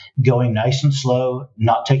 going nice and slow,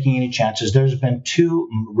 not taking any chances. There's been two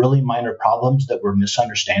really minor problems that were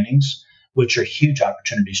misunderstandings, which are huge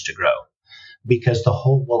opportunities to grow. Because the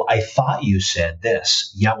whole, well, I thought you said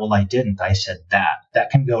this. Yeah, well, I didn't. I said that.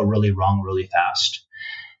 That can go really wrong really fast.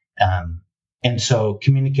 And so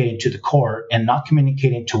communicating to the core and not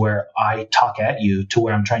communicating to where I talk at you, to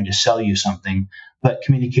where I'm trying to sell you something, but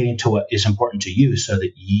communicating to what is important to you so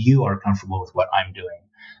that you are comfortable with what I'm doing.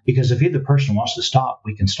 Because if either person wants to stop,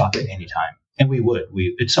 we can stop at any time. And we would.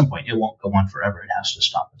 At some point, it won't go on forever. It has to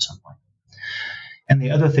stop at some point. And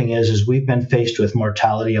the other thing is we've been faced with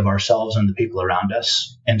mortality of ourselves and the people around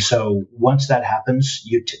us. And so once that happens,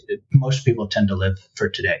 most people tend to live for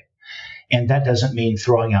today. And that doesn't mean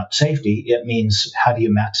throwing out safety. It means how do you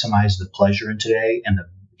maximize the pleasure in today and the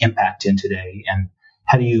impact in today? And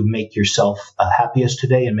how do you make yourself happiest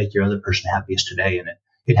today and make your other person happiest today? And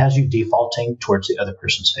it has you defaulting towards the other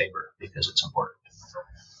person's favor because it's important.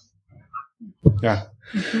 Yeah.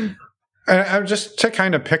 Mm-hmm. And just to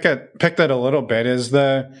kind of pick that a little bit is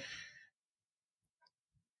the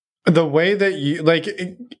way that you, like,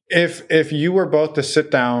 if you were both to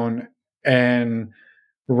sit down and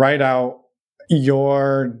write out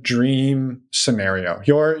your dream scenario,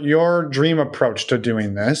 your dream approach to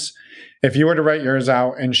doing this, if you were to write yours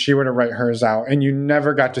out and she were to write hers out and you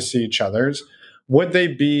never got to see each other's,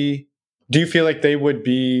 do you feel like they would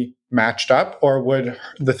be matched up, or would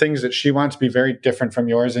the things that she wants be very different from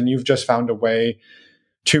yours and you've just found a way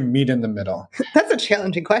to meet in the middle? That's a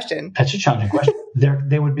challenging question. That's a challenging question.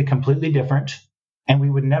 They would be completely different and we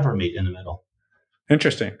would never meet in the middle.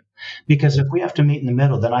 Interesting. Because if we have to meet in the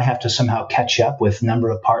middle, then I have to somehow catch up with number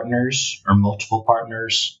of partners or multiple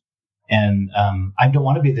partners. And I don't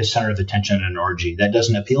want to be the center of attention in an orgy. That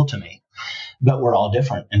doesn't appeal to me. But we're all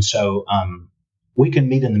different. And so we can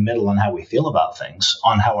meet in the middle on how we feel about things,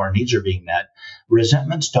 on how our needs are being met.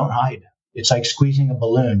 Resentments don't hide. It's like squeezing a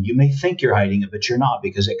balloon. You may think you're hiding it, but you're not,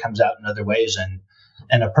 because it comes out in other ways.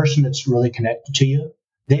 And a person that's really connected to you,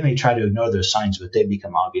 they may try to ignore those signs, but they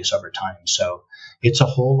become obvious over time. So it's a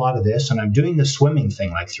whole lot of this. And I'm doing the swimming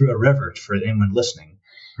thing, like through a river for anyone listening.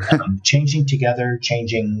 Changing together,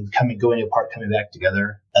 going apart, coming back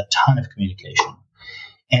together, a ton of communication.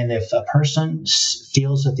 And if a person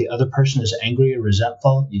feels that the other person is angry or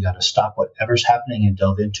resentful, you got to stop whatever's happening and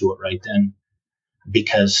delve into it right then,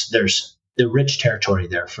 because there's the rich territory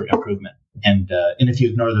there for improvement. And if you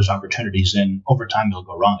ignore those opportunities, then over time it'll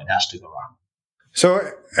go wrong. It has to go wrong. So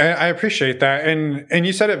I appreciate that. And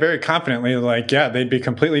you said it very confidently, like, yeah, they'd be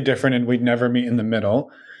completely different and we'd never meet in the middle.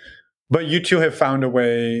 But you two have found a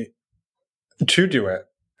way to do it,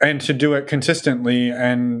 and to do it consistently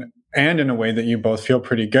and in a way that you both feel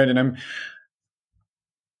pretty good. And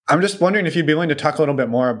I'm just wondering if you'd be willing to talk a little bit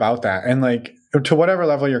more about that, and like to whatever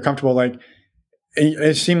level you're comfortable. Like,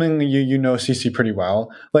 it's seemingly you know Cece pretty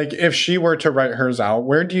well. Like, if she were to write hers out,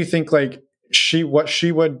 where do you think like what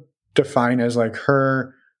she would define as like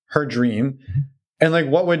her dream, and like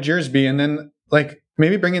what would yours be? And then like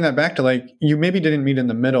maybe bringing that back to like you maybe didn't meet in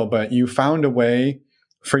the middle, but you found a way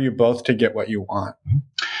for you both to get what you want.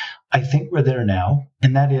 I think we're there now,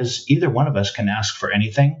 and that is either one of us can ask for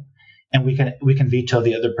anything, and we can veto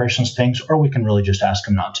the other person's things, or we can really just ask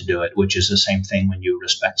them not to do it, which is the same thing when you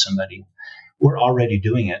respect somebody. We're already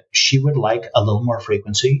doing it. She would like a little more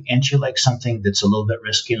frequency, and she likes something that's a little bit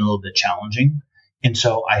risky and a little bit challenging, and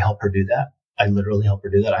so I help her do that. I literally help her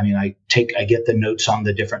do that. I mean, I get the notes on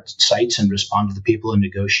the different sites and respond to the people and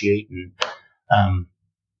negotiate, and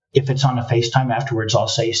if it's on a FaceTime afterwards, I'll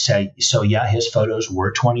say, so yeah, his photos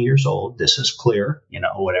were 20 years old. This is clear,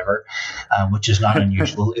 whatever, which is not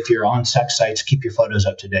unusual. If you're on sex sites, keep your photos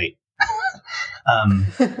up to date.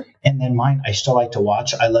 And then mine, I still like to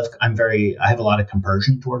watch. I have a lot of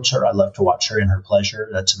compersion towards her. I love to watch her in her pleasure.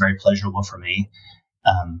 That's very pleasurable for me.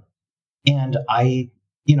 And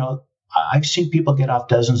I've seen people get off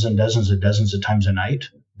dozens and dozens and dozens of times a night.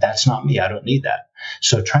 That's not me. I don't need that.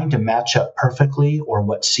 So trying to match up perfectly or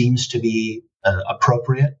what seems to be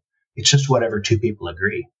appropriate, it's just whatever two people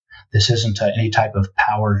agree. This isn't any type of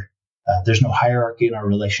power. There's no hierarchy in our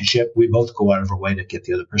relationship. We both go out of our way to get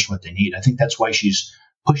the other person what they need. I think that's why she's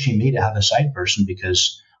pushing me to have a side person,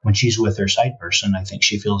 because when she's with her side person, I think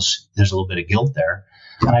she feels there's a little bit of guilt there.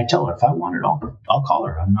 And I tell her, if I want it, I'll call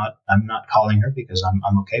her. I'm not calling her because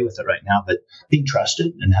I'm okay with it right now. But being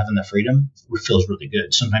trusted and having the freedom feels really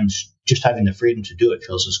good. Sometimes just having the freedom to do it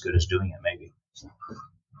feels as good as doing it, maybe.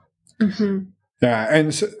 Mm-hmm. Yeah,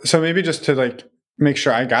 and so maybe just to like make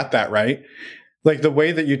sure I got that right, like the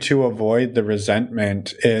way that you two avoid the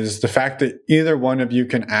resentment is the fact that either one of you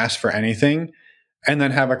can ask for anything, and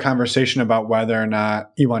then have a conversation about whether or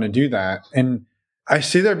not you want to do that. And I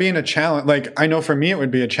see there being a challenge. Like, I know for me, it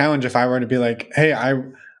would be a challenge if I were to be like, hey, I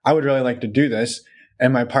would really like to do this.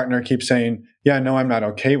 And my partner keeps saying, yeah, no, I'm not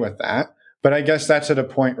okay with that. But I guess that's at a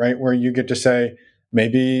point, right, where you get to say,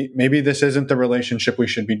 maybe this isn't the relationship we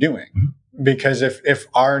should be doing. Mm-hmm. Because if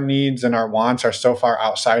our needs and our wants are so far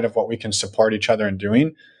outside of what we can support each other in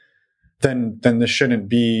doing, then this shouldn't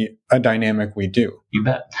be a dynamic we do. You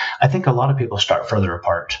bet. I think a lot of people start further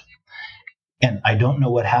apart. And I don't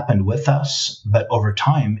know what happened with us, but over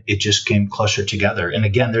time, it just came closer together. And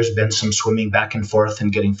again, there's been some swimming back and forth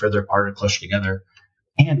and getting further apart or closer together.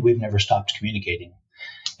 And we've never stopped communicating.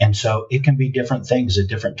 And so it can be different things at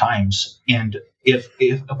different times. And if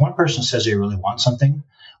one person says they really want something,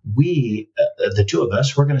 we, the two of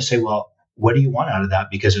us, we're going to say, well, what do you want out of that?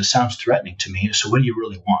 Because it sounds threatening to me. So what do you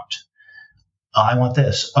really want? I want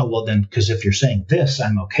this. Oh, well, then, because if you're saying this,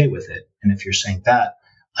 I'm okay with it. And if you're saying that,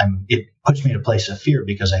 it puts me in a place of fear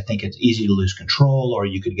because I think it's easy to lose control, or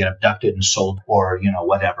you could get abducted and sold, or,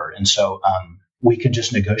 whatever. And so we can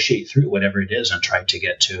just negotiate through whatever it is and try to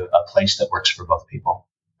get to a place that works for both people.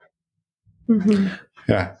 Mm-hmm.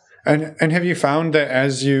 Yeah. And have you found that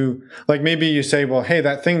as you, like, maybe you say, well, hey,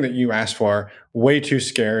 that thing that you asked for, way too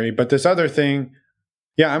scary, but this other thing,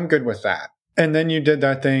 yeah, I'm good with that. And then you did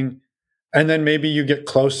that thing. And then maybe you get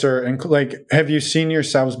closer and, like, have you seen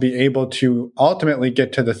yourselves be able to ultimately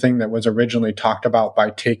get to the thing that was originally talked about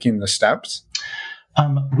by taking the steps?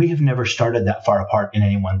 We have never started that far apart in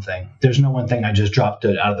any one thing. There's no one thing I just dropped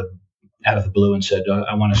it out of the blue and said,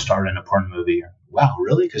 I want to start in a porn movie. Wow,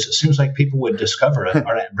 really? Because it seems like people would discover it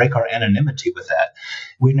or break our anonymity with that.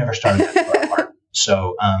 We've never started that far apart.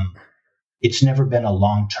 So it's never been a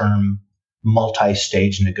long-term,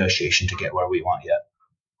 multi-stage negotiation to get where we want yet.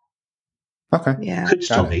 Okay. Yeah. Could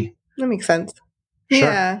still be. That makes sense. Sure,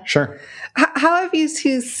 yeah. Sure. How have you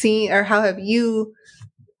two seen, or how have you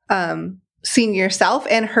seen yourself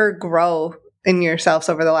and her grow in yourselves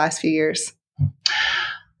over the last few years?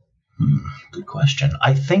 Good question.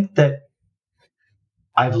 I think that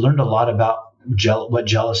I've learned a lot about what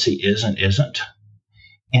jealousy is and isn't,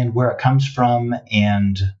 and where it comes from,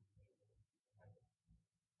 and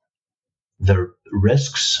the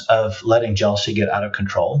risks of letting jealousy get out of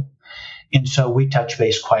control. And so we touch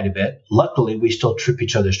base quite a bit. Luckily, we still trip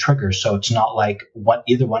each other's triggers, so it's not like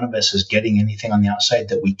either one of us is getting anything on the outside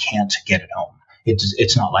that we can't get at home.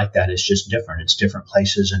 It's not like that. It's just different. It's different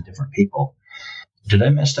places and different people. Did I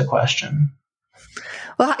miss the question?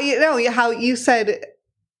 Well, how you said,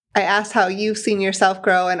 I asked how you've seen yourself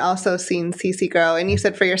grow and also seen Cece grow. And you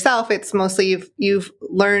said for yourself, it's mostly you've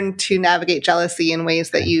learned to navigate jealousy in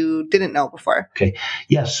ways that you didn't know before. Okay.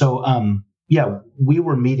 Yeah. So, we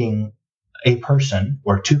were meeting a person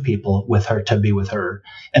or two people with her to be with her.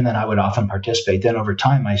 And then I would often participate. Then over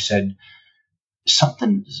time, I said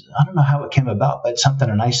something, I don't know how it came about, but something.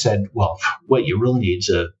 And I said, well, what you really need is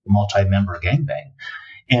a multi-member gangbang.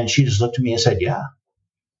 And she just looked at me and said, yeah.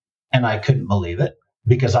 And I couldn't believe it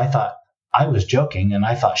because I thought I was joking and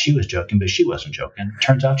I thought she was joking, but she wasn't joking.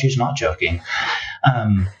 Turns out she's not joking.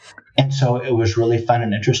 And so it was really fun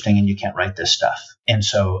and interesting, and you can't write this stuff. And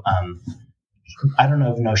so, I don't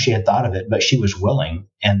know if she had thought of it, but she was willing.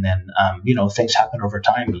 And then, things happen over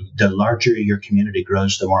time. The larger your community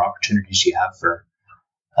grows, the more opportunities you have for,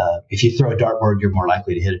 if you throw a dartboard, you're more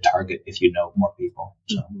likely to hit a target if you know more people.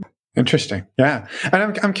 So interesting. Yeah.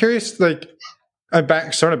 And I'm curious, like,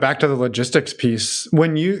 back to the logistics piece.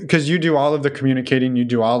 Because you do all of the communicating, you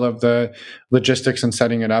do all of the logistics and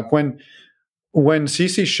setting it up. When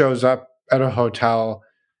Cece shows up at a hotel,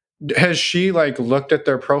 has she looked at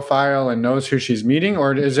their profile and knows who she's meeting,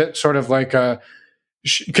 or is it sort of like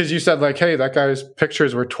because you said hey, that guy's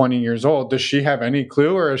pictures were 20 years old. Does she have any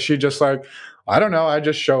clue, or is she just like, I don't know, I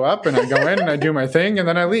just show up and I go in and I do my thing and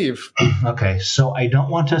then I leave? Okay. So I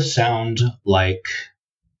don't want to sound like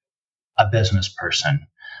a business person,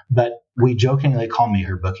 but we jokingly call me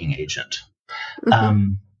her booking agent.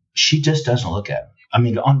 Mm-hmm. She just doesn't look at it. I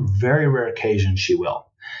mean, on very rare occasions, she will.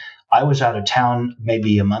 I was out of town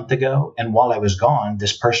maybe a month ago, and while I was gone,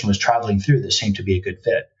 this person was traveling through that seemed to be a good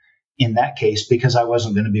fit. In that case, because I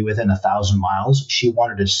wasn't going to be within 1,000 miles, she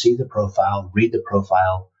wanted to see the profile, read the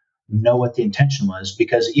profile, know what the intention was,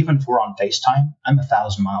 because even if we're on FaceTime, I'm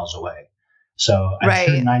 1,000 miles away. So I'm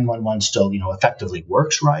sure 911 still, effectively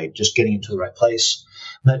works right, just getting it to the right place.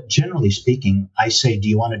 But generally speaking, I say, do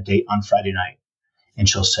you want a date on Friday night? And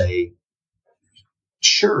she'll say,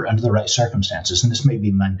 sure, under the right circumstances. And this may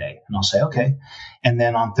be Monday. And I'll say, okay. And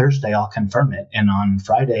then on Thursday, I'll confirm it. And on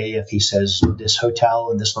Friday, if he says this hotel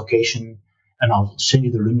and this location, and I'll send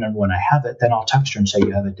you the room number when I have it. Then I'll text her and say,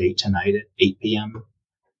 you have a date tonight at 8 p.m.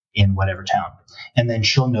 in whatever town. And then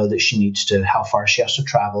she'll know that she needs to, how far she has to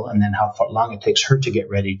travel, and then how long it takes her to get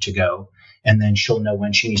ready to go. And then she'll know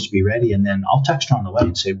when she needs to be ready. And then I'll text her on the way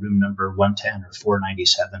and say room number 110 or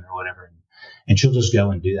 497 or whatever. And she'll just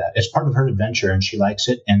go and do that. It's part of her adventure, and she likes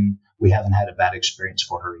it. And we haven't had a bad experience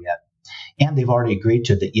for her yet. And they've already agreed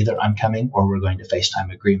to that either I'm coming or we're going to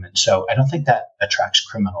FaceTime agreement. So I don't think that attracts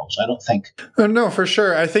criminals. I don't think. Oh, no, for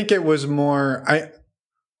sure. I think it was more, I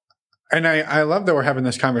love that we're having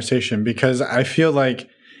this conversation, because I feel like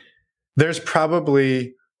there's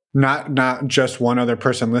probably not just one other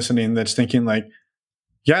person listening that's thinking like,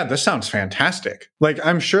 yeah, this sounds fantastic. Like,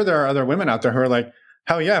 I'm sure there are other women out there who are like,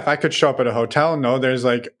 hell yeah, if I could show up at a hotel, no, there's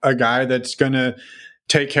like a guy that's going to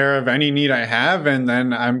take care of any need I have, and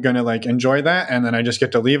then I'm going to like enjoy that, and then I just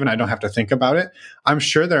get to leave and I don't have to think about it. I'm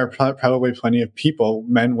sure there are probably plenty of people,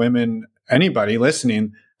 men, women, anybody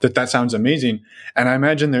listening, that sounds amazing. And I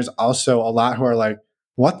imagine there's also a lot who are like,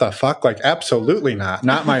 what the fuck? Like, absolutely not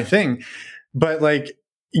my thing. But like,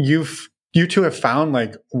 you two have found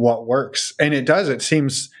like what works. And it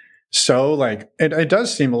seems so like, it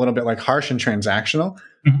does seem a little bit like harsh and transactional.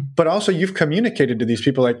 Mm-hmm. But also you've communicated to these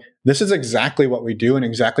people like, this is exactly what we do and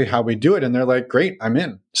exactly how we do it. And they're like, great, I'm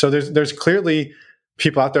in. So there's clearly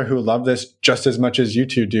people out there who love this just as much as you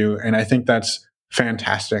two do. And I think that's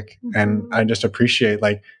fantastic. Mm-hmm. And I just appreciate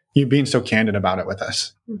like you being so candid about it with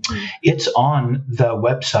us. Mm-hmm. It's on the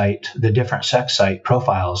website, the different sex site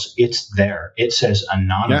profiles. It's there. It says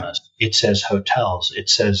anonymous. Yeah. It says hotels. It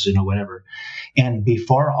says, whatever. And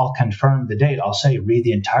before I'll confirm the date, I'll say, read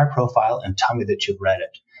the entire profile and tell me that you've read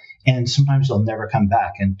it. And sometimes they'll never come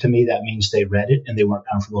back. And to me, that means they read it and they weren't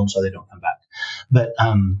comfortable, and so they don't come back. But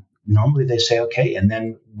normally they say, okay. And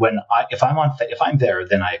then if I'm there,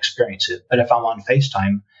 then I experience it. But if I'm on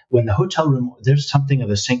FaceTime, when the hotel room, there's something of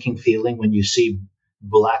a sinking feeling when you see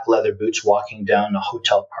black leather boots walking down a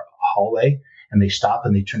hotel hallway, and they stop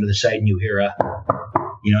and they turn to the side and you hear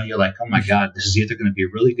you're like, oh my God, this is either going to be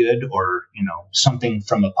really good or, something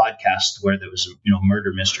from a podcast where there was,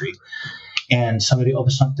 murder mystery. And somebody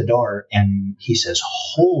opens up the door and he says,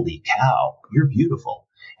 holy cow, you're beautiful.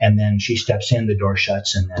 And then she steps in, the door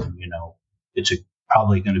shuts, and then, it's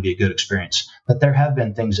probably going to be a good experience. But there have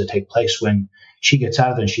been things that take place when she gets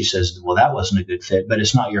out of there and she says, well, that wasn't a good fit, but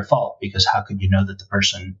it's not your fault, because how could you know that the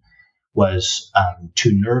person was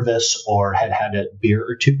too nervous or had a beer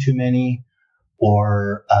or too many,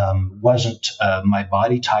 or wasn't my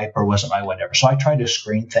body type, or wasn't my whatever. So I try to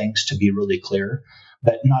screen things to be really clear,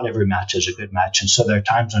 but not every match is a good match. And so there are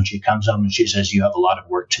times when she comes home and she says, you have a lot of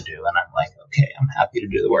work to do. And I'm like, okay, I'm happy to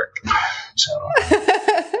do the work. So,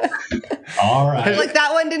 all right. Like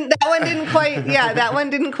that one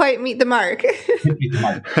didn't quite meet the mark.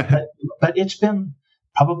 But it's been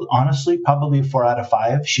probably 4 out of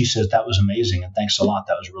 5. She says, that was amazing. And thanks a lot.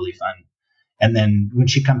 That was really fun. And then when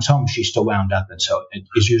she comes home, she's still wound up. And so it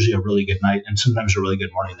is usually a really good night, and sometimes a really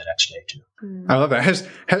good morning the next day too. I love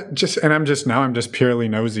that. I'm just purely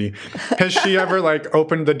nosy. Has she ever like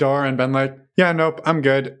opened the door and been like, yeah, nope, I'm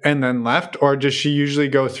good, and then left? Or does she usually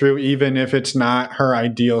go through even if it's not her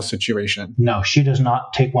ideal situation? No, she does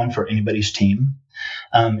not take one for anybody's team.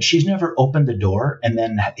 She's never opened the door, and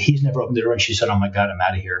then he's never opened the door and she said, oh my God, I'm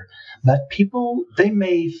out of here. But people, they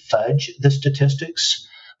may fudge the statistics,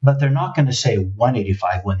 but they're not going to say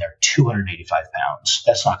 185 when they're 285 pounds.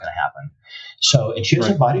 That's not going to happen. So, and she has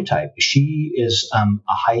a body type. She is a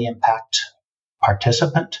high impact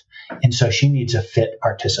participant, and so she needs a fit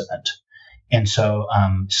participant. And so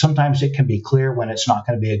sometimes it can be clear when it's not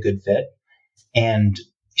going to be a good fit. And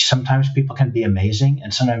sometimes people can be amazing,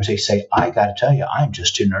 and sometimes they say, I got to tell you, I'm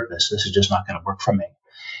just too nervous. This is just not going to work for me.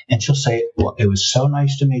 And she'll say, well, it was so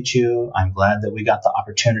nice to meet you. I'm glad that we got the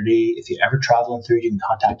opportunity. If you're ever traveling through, you can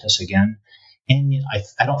contact us again. And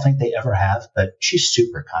I don't think they ever have, but she's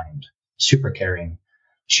super kind, super caring.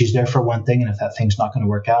 She's there for one thing, and if that thing's not going to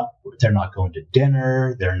work out, they're not going to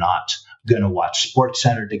dinner. They're not going to watch Sports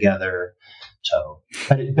Center together. So,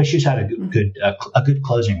 but she's had a good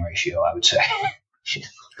closing ratio, I would say.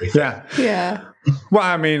 Yeah. Yeah. Well,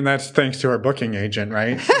 I mean, that's thanks to our booking agent,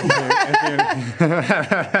 right?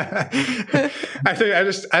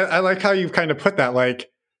 I like how you've kind of put that. Like,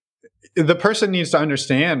 the person needs to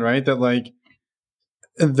understand, right, that like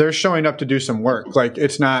they're showing up to do some work. Like,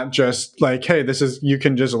 it's not just like, hey, you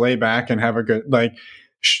can just lay back and have a good, like,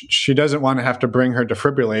 she doesn't want to have to bring her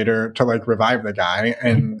defibrillator to like revive the guy,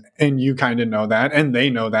 and you kind of know that, and they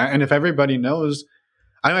know that, and if everybody knows.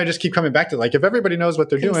 I just keep coming back to like, if everybody knows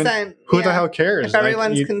what they're doing, who the hell cares? If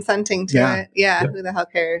everyone's consenting to it, who the hell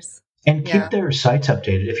cares? And keep their sites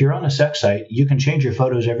updated. If you're on a sex site, you can change your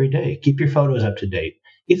photos every day. Keep your photos up to date.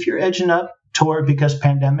 If you're edging up toward because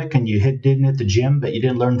pandemic and you didn't hit the gym, but you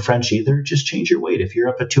didn't learn French either, just change your weight. If you're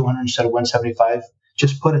up at 200 instead of 175,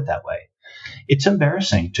 just put it that way. It's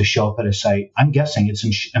embarrassing to show up at a site. I'm guessing it's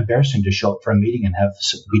embarrassing to show up for a meeting and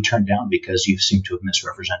be turned down because you seem to have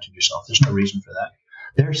misrepresented yourself. There's no reason for that.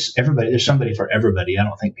 There's somebody for everybody. I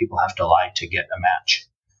don't think people have to lie to get a match.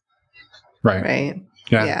 Right.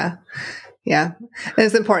 Yeah. And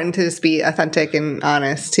it's important to just be authentic and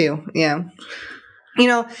honest too. Yeah.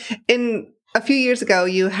 In a few years ago,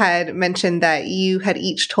 you had mentioned that you had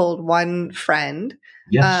each told one friend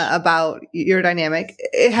about your dynamic.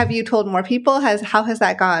 Have you told more people? How has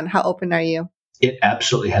that gone? How open are you? It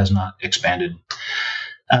absolutely has not expanded.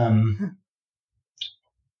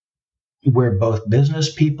 We're both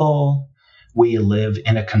business people. We live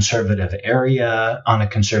in a conservative area on a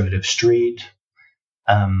conservative street.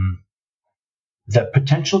 The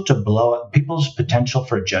potential to blow up, people's potential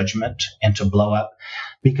for judgment and to blow up,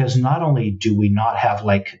 because not only do we not have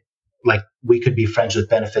like we could be friends with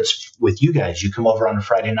benefits with you guys. You come over on a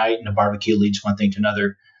Friday night and a barbecue leads one thing to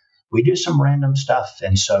another. We do some random stuff.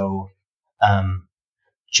 And so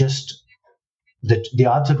just the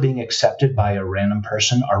odds of being accepted by a random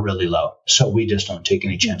person are really low. So we just don't take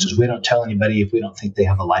any chances. We don't tell anybody if we don't think they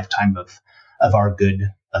have a lifetime of our good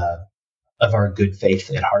faith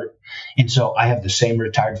at heart. And so I have the same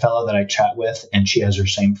retired fellow that I chat with, and she has her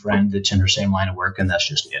same friend that's in her same line of work, and that's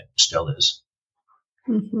just it. Still is.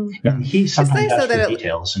 Mm-hmm. And he sometimes asks for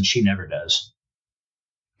details, and she never does.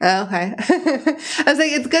 Oh, okay. I was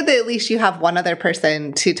like, it's good that at least you have one other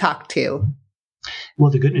person to talk to. Well,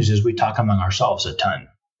 the good news is we talk among ourselves a ton.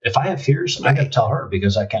 If I have fears, I got to tell her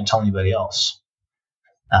because I can't tell anybody else.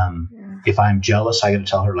 If I'm jealous, I got to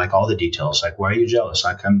tell her like all the details. Like, why are you jealous?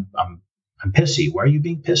 Like, I'm pissy. Why are you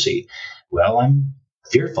being pissy? Well, I'm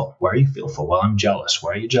fearful. Why are you fearful? Well, I'm jealous.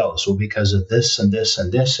 Why are you jealous? Well, because of this and this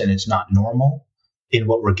and this, and it's not normal in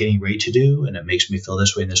what we're getting ready to do, and it makes me feel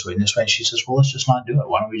this way and this way and this way. And she says, well, let's just not do it.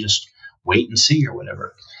 Why don't we just wait and see or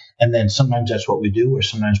whatever? And then sometimes that's what we do, or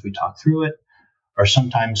sometimes we talk through it, or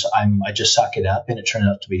sometimes I just suck it up and it turns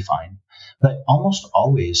out to be fine. But almost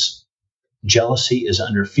always, jealousy is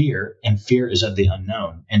under fear, and fear is of the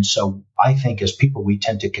unknown. And so I think as people, we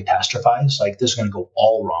tend to catastrophize, like this is going to go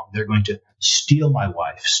all wrong. They're going to steal my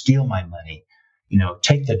wife, steal my money,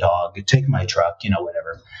 take the dog, take my truck,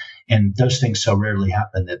 whatever. And those things so rarely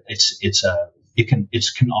happen that it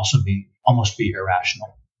can also almost be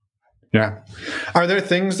irrational. Yeah. Are there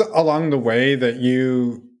things along the way that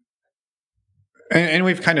you, and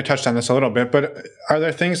we've kind of touched on this a little bit, but are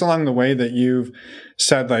there things along the way that you've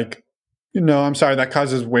said like, I'm sorry, that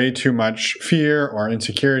causes way too much fear or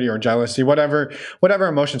insecurity or jealousy, whatever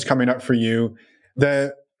emotion's coming up for you,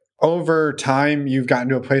 that over time you've gotten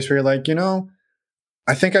to a place where you're like,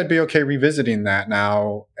 I think I'd be okay revisiting that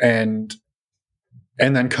now and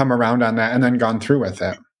then come around on that and then gone through with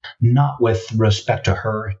it? Not with respect to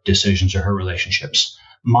her decisions or her relationships.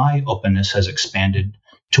 My openness has expanded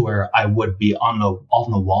to where I would be on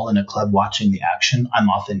the wall in a club watching the action. I'm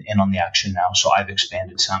often in on the action now, so I've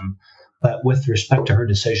expanded some. But with respect to her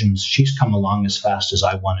decisions, she's come along as fast as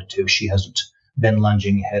I wanted to. She hasn't been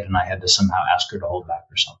lunging ahead, and I had to somehow ask her to hold back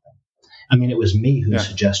or something. I mean, it was me who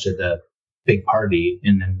suggested the big party,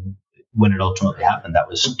 and then when it ultimately happened, that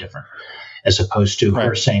was different. As opposed to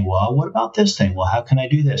her saying, well, what about this thing? Well, how can I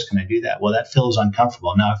do this? Can I do that? Well, that feels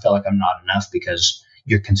uncomfortable. Now I feel like I'm not enough because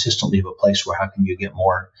you're consistently at a place where how can you get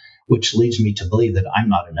more? Which leads me to believe that I'm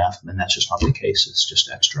not enough, and that's just not the case. It's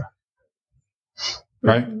just extra.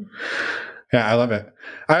 Right. Yeah, I love it.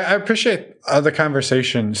 I appreciate the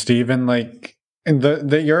conversation, Steve, and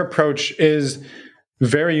your approach is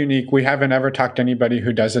very unique. We haven't ever talked to anybody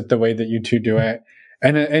who does it the way that you two do it.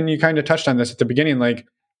 And you kind of touched on this at the beginning, like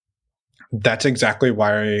that's exactly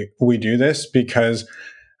why we do this, because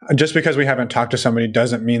just because we haven't talked to somebody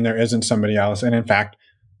doesn't mean there isn't somebody else. And in fact,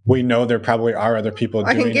 we know there probably are other people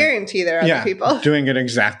doing it. I can guarantee there are other people doing it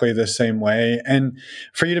exactly the same way. And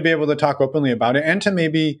for you to be able to talk openly about it and to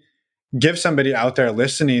maybe give somebody out there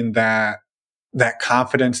listening that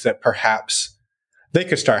confidence that perhaps they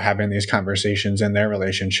could start having these conversations in their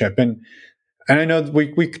relationship. And I know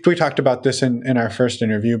we talked about this in our first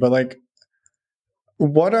interview, but like,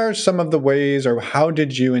 what are some of the ways, or how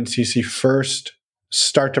did you and Cece first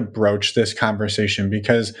start to broach this conversation?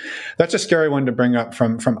 Because that's a scary one to bring up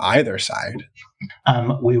from either side.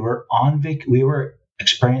 We were we were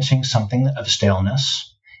experiencing something of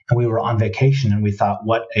staleness, and we were on vacation, and we thought,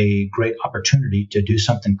 what a great opportunity to do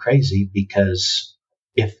something crazy, because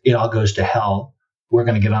if it all goes to hell, we're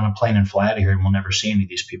going to get on a plane and fly out of here and we'll never see any of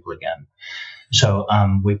these people again. So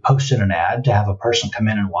we posted an ad to have a person come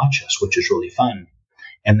in and watch us, which is really fun.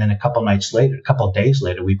 And then a couple of days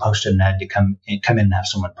later, we posted an ad to come in and have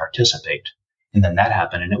someone participate. And then that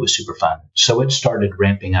happened, and it was super fun. So it started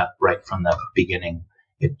ramping up right from the beginning.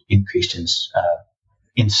 It increased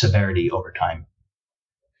in severity over time.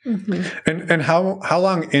 Mm-hmm. And how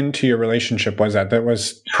long into your relationship was that? That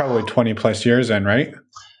was probably 20 plus years in, right?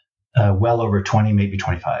 Well over 20, maybe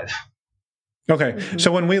 25. Okay. Mm-hmm.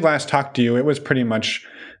 So when we last talked to you, it was pretty much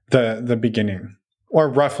the beginning, or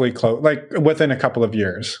roughly close, like within a couple of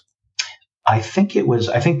years. I think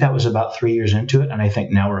that was about 3 years into it. And I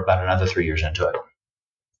think now we're about another 3 years into it.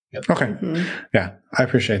 Yep. Okay. Mm-hmm. Yeah. I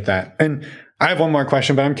appreciate that. And I have one more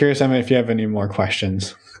question, but I'm curious, Emma, if you have any more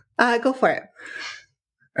questions. Go for it.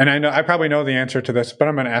 And I probably know the answer to this, but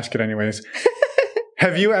I'm going to ask it anyways.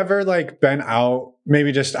 Have you ever been out,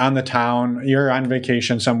 maybe just on the town, you're on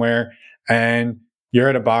vacation somewhere and you're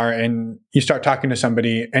at a bar and you start talking to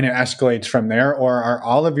somebody and it escalates from there? Or are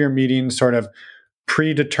all of your meetings sort of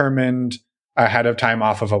predetermined ahead of time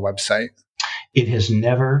off of a website? It has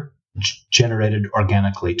never generated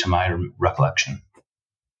organically to my recollection.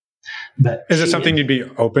 But is it something you'd be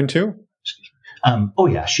open to? Oh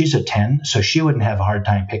yeah, she's a 10, so she wouldn't have a hard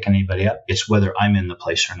time picking anybody up. It's whether I'm in the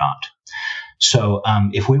place or not. So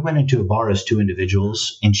if we went into a bar as two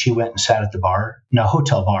individuals and she went and sat at the bar, now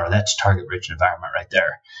hotel bar, that's target-rich environment right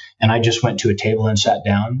there. And I just went to a table and sat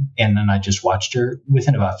down, and then I just watched her.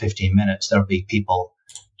 Within about 15 minutes, there'll be people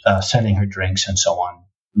sending her drinks and so on,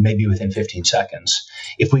 maybe within 15 seconds.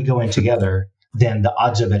 If we go in together, then the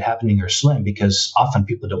odds of it happening are slim because often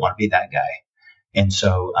people don't want to be that guy. And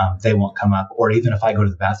so they won't come up. Or even if I go to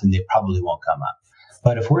the bathroom, they probably won't come up.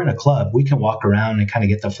 But if we're in a club, we can walk around and kind of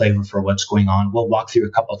get the flavor for what's going on. We'll walk through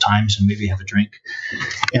a couple of times and maybe have a drink.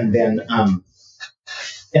 And then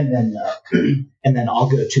I'll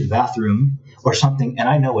go to the bathroom or something. And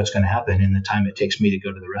I know what's going to happen in the time it takes me to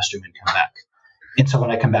go to the restroom and come back. And so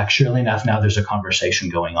when I come back, surely enough, now there's a conversation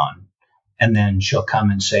going on. And then she'll come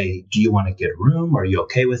and say, do you want to get a room? Are you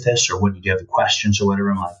okay with this? Or what, do you have any questions or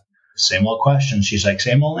whatever? I'm like, same old questions. She's like,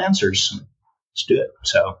 same old answers. Let's do it.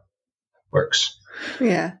 So works.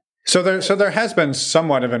 Yeah. So there has been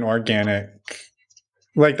somewhat of an organic,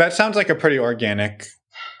 that sounds like a pretty organic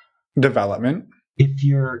development. If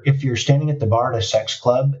you're standing at the bar at a sex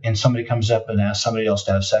club and somebody comes up and asks somebody else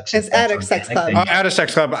to have sex, it's at a sex club. At a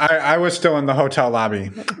sex club. I was still in the hotel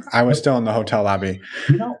lobby.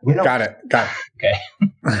 We don't. Got it. Okay.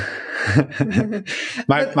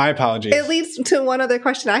 my apologies. It leads to one other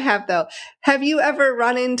question I have, though. Have you ever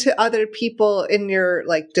run into other people in your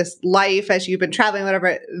just life as you've been traveling,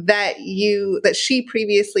 whatever, that she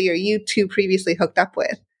previously or you two previously hooked up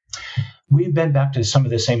with? We've been back to some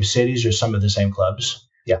of the same cities or some of the same clubs.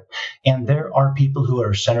 Yeah. And there are people who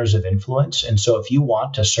are centers of influence. And so if you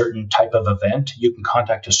want a certain type of event, you can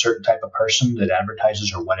contact a certain type of person that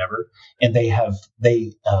advertises or whatever. And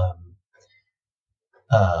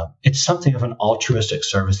it's something of an altruistic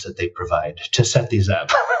service that they provide to set these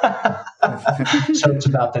up. So it's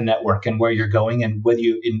about the network and where you're going and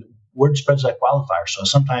word spreads like wildfire. So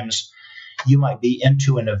sometimes you might be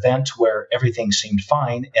into an event where everything seemed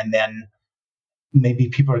fine, and then maybe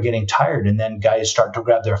people are getting tired, and then guys start to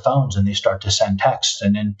grab their phones and they start to send texts,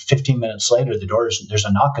 and then 15 minutes later there's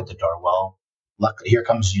a knock at the door. Well, look, here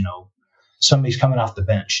comes somebody's coming off the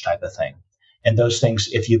bench type of thing. And those things,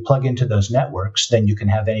 if you plug into those networks, then you can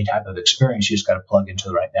have any type of experience. You just got to plug into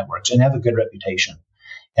the right networks and have a good reputation.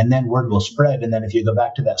 And then word will spread. And then if you go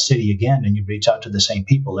back to that city again and you reach out to the same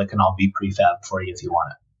people, it can all be prefab for you if you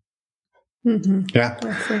want it. Mm-hmm. Yeah.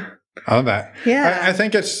 I love that. Yeah. I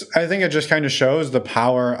think it just kind of shows the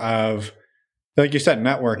power of, like you said,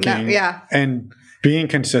 networking and being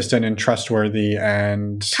consistent and trustworthy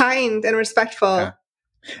and kind and respectful. Yeah.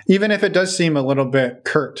 Even if it does seem a little bit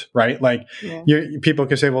curt, right? People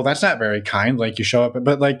can say, well, that's not very kind. You show up,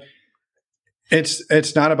 but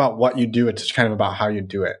it's not about what you do. It's kind of about how you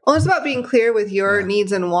do it. Well, it's about being clear with your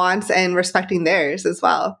needs and wants and respecting theirs as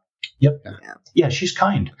well. Yep. Yeah, she's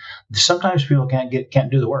kind. Sometimes people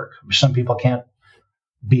can't do the work. Some people can't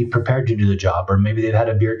be prepared to do the job, or maybe they've had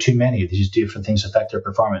a beer too many. These different things affect their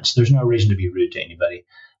performance. There's no reason to be rude to anybody.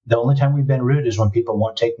 The only time we've been rude is when people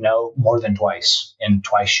won't take no more than twice, and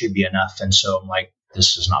twice should be enough. And so I'm like,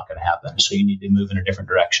 this is not going to happen. So you need to move in a different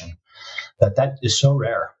direction. But that is so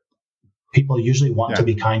rare. People usually want to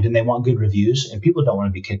be kind and they want good reviews, and people don't want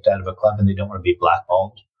to be kicked out of a club, and they don't want to be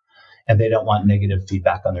blackballed, and they don't want negative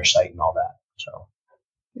feedback on their site and all that. So.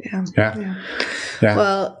 Yeah.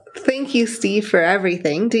 Well, thank you, Steve, for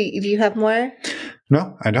everything. Do you have more?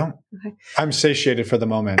 No, I don't. Okay. I'm satiated for the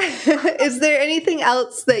moment. Is there anything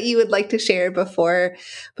else that you would like to share before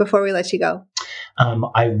we let you go?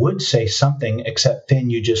 I would say something, except Finn,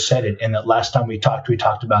 you just said it. And that last time we talked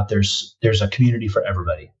about there's a community for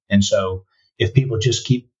everybody. And so if people just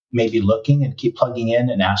keep maybe looking and keep plugging in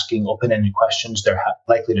and asking open-ended questions, they're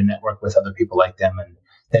likely to network with other people like them. And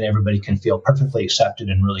then everybody can feel perfectly accepted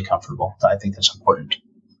and really comfortable. I think that's important.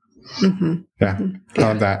 Mm-hmm. Yeah, Mm-hmm. I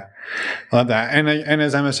love that. I love that. And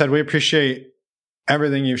as Emma said, we appreciate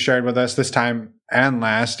everything you've shared with us this time and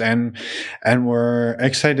last, and we're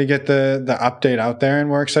excited to get the update out there, and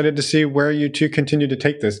we're excited to see where you two continue to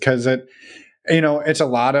take this, because it's a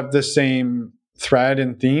lot of the same thread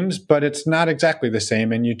and themes, but it's not exactly the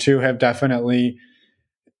same. And you two have definitely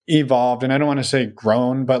evolved, and I don't want to say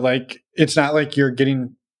grown, but like, it's not like you're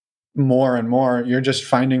getting more and more, you're just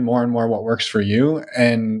finding more and more what works for you.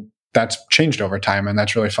 And that's changed over time, and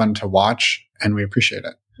that's really fun to watch, and we appreciate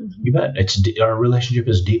it. You bet. Our relationship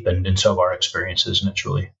is deepened, and so have our experiences, and it's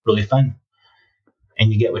really, really fun.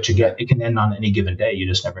 And you get what you get. It can end on any given day. You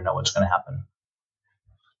just never know what's going to happen.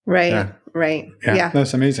 Right. Yeah. Right. Yeah, Yeah.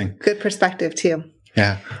 that's amazing. Good perspective too.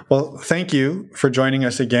 Yeah. Well, thank you for joining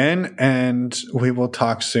us again, and we will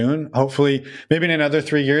talk soon. Hopefully, maybe in another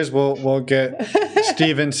 3 years, we'll get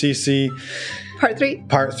Steve and Cece Part 3.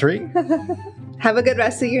 Part 3. Have a good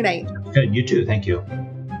rest of your night. Good. You too. Thank you.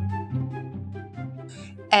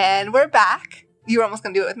 And we're back. You were almost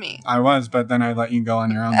going to do it with me. I was, but then I let you go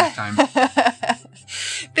on your own this time.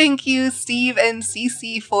 Thank you, Steve and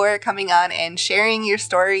Cece, for coming on and sharing your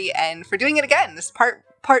story, and for doing it again. This is part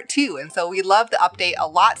 2. And so we love the update. A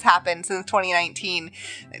lot's happened since 2019,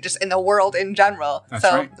 just in the world in general. That's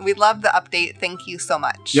so right. We love the update. Thank you so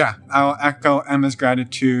much. Yeah, I'll echo Emma's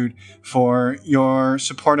gratitude for your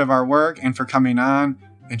support of our work and for coming on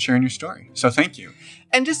and sharing your story. So thank you.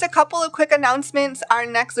 And just a couple of quick announcements. Our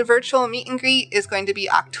next virtual meet and greet is going to be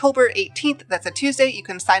October 18th. That's a Tuesday. You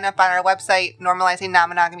can sign up on our website,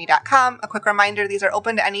 normalizingnonmonogamy.com. A quick reminder, these are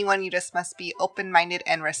open to anyone. You just must be open-minded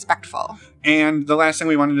and respectful. And the last thing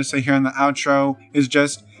we wanted to say here in the outro is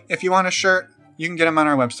just, if you want a shirt, you can get them on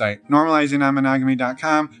our website,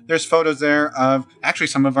 normalizingnonmonogamy.com. There's photos there of actually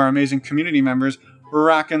some of our amazing community members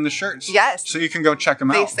rocking the shirts. Yes. So you can go check them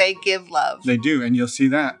They out. say give love. They do, and you'll see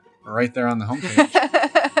that right there on the homepage.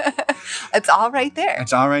 It's all right there.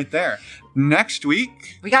 It's all right there. Next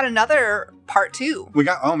week, We got another part 2.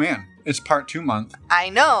 oh man, it's part 2 month. I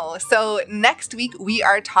know. So next week we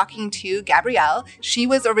are talking to Gabrielle. She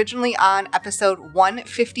was originally on episode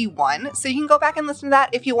 151. So you can go back and listen to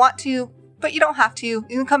that if you want to, but you don't have to. You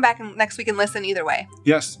can come back next week and listen either way.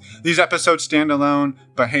 Yes, these episodes stand alone,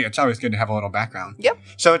 but hey, it's always good to have a little background. Yep.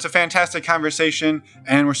 So it's a fantastic conversation,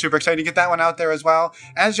 and we're super excited to get that one out there as well.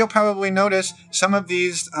 As you'll probably notice, some of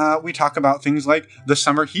these, we talk about things like the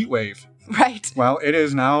summer heat wave. Right. Well, it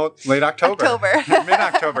is now late October.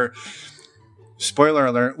 Mid-October. Spoiler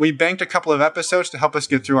alert, we banked a couple of episodes to help us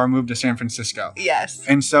get through our move to San Francisco. Yes.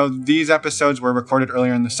 And so these episodes were recorded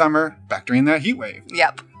earlier in the summer, back during that heat wave.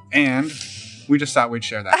 Yep. And we just thought we'd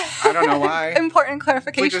share that. I don't know why. Important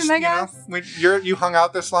clarification, I guess. You hung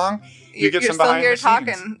out this long. You get some still behind here the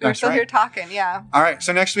talking. scenes. You're That's still right. here talking, yeah. All right.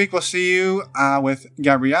 So next week we'll see you with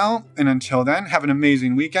Gabrielle. And until then, have an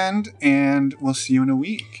amazing weekend, and we'll see you in a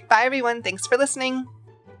week. Bye, everyone. Thanks for listening.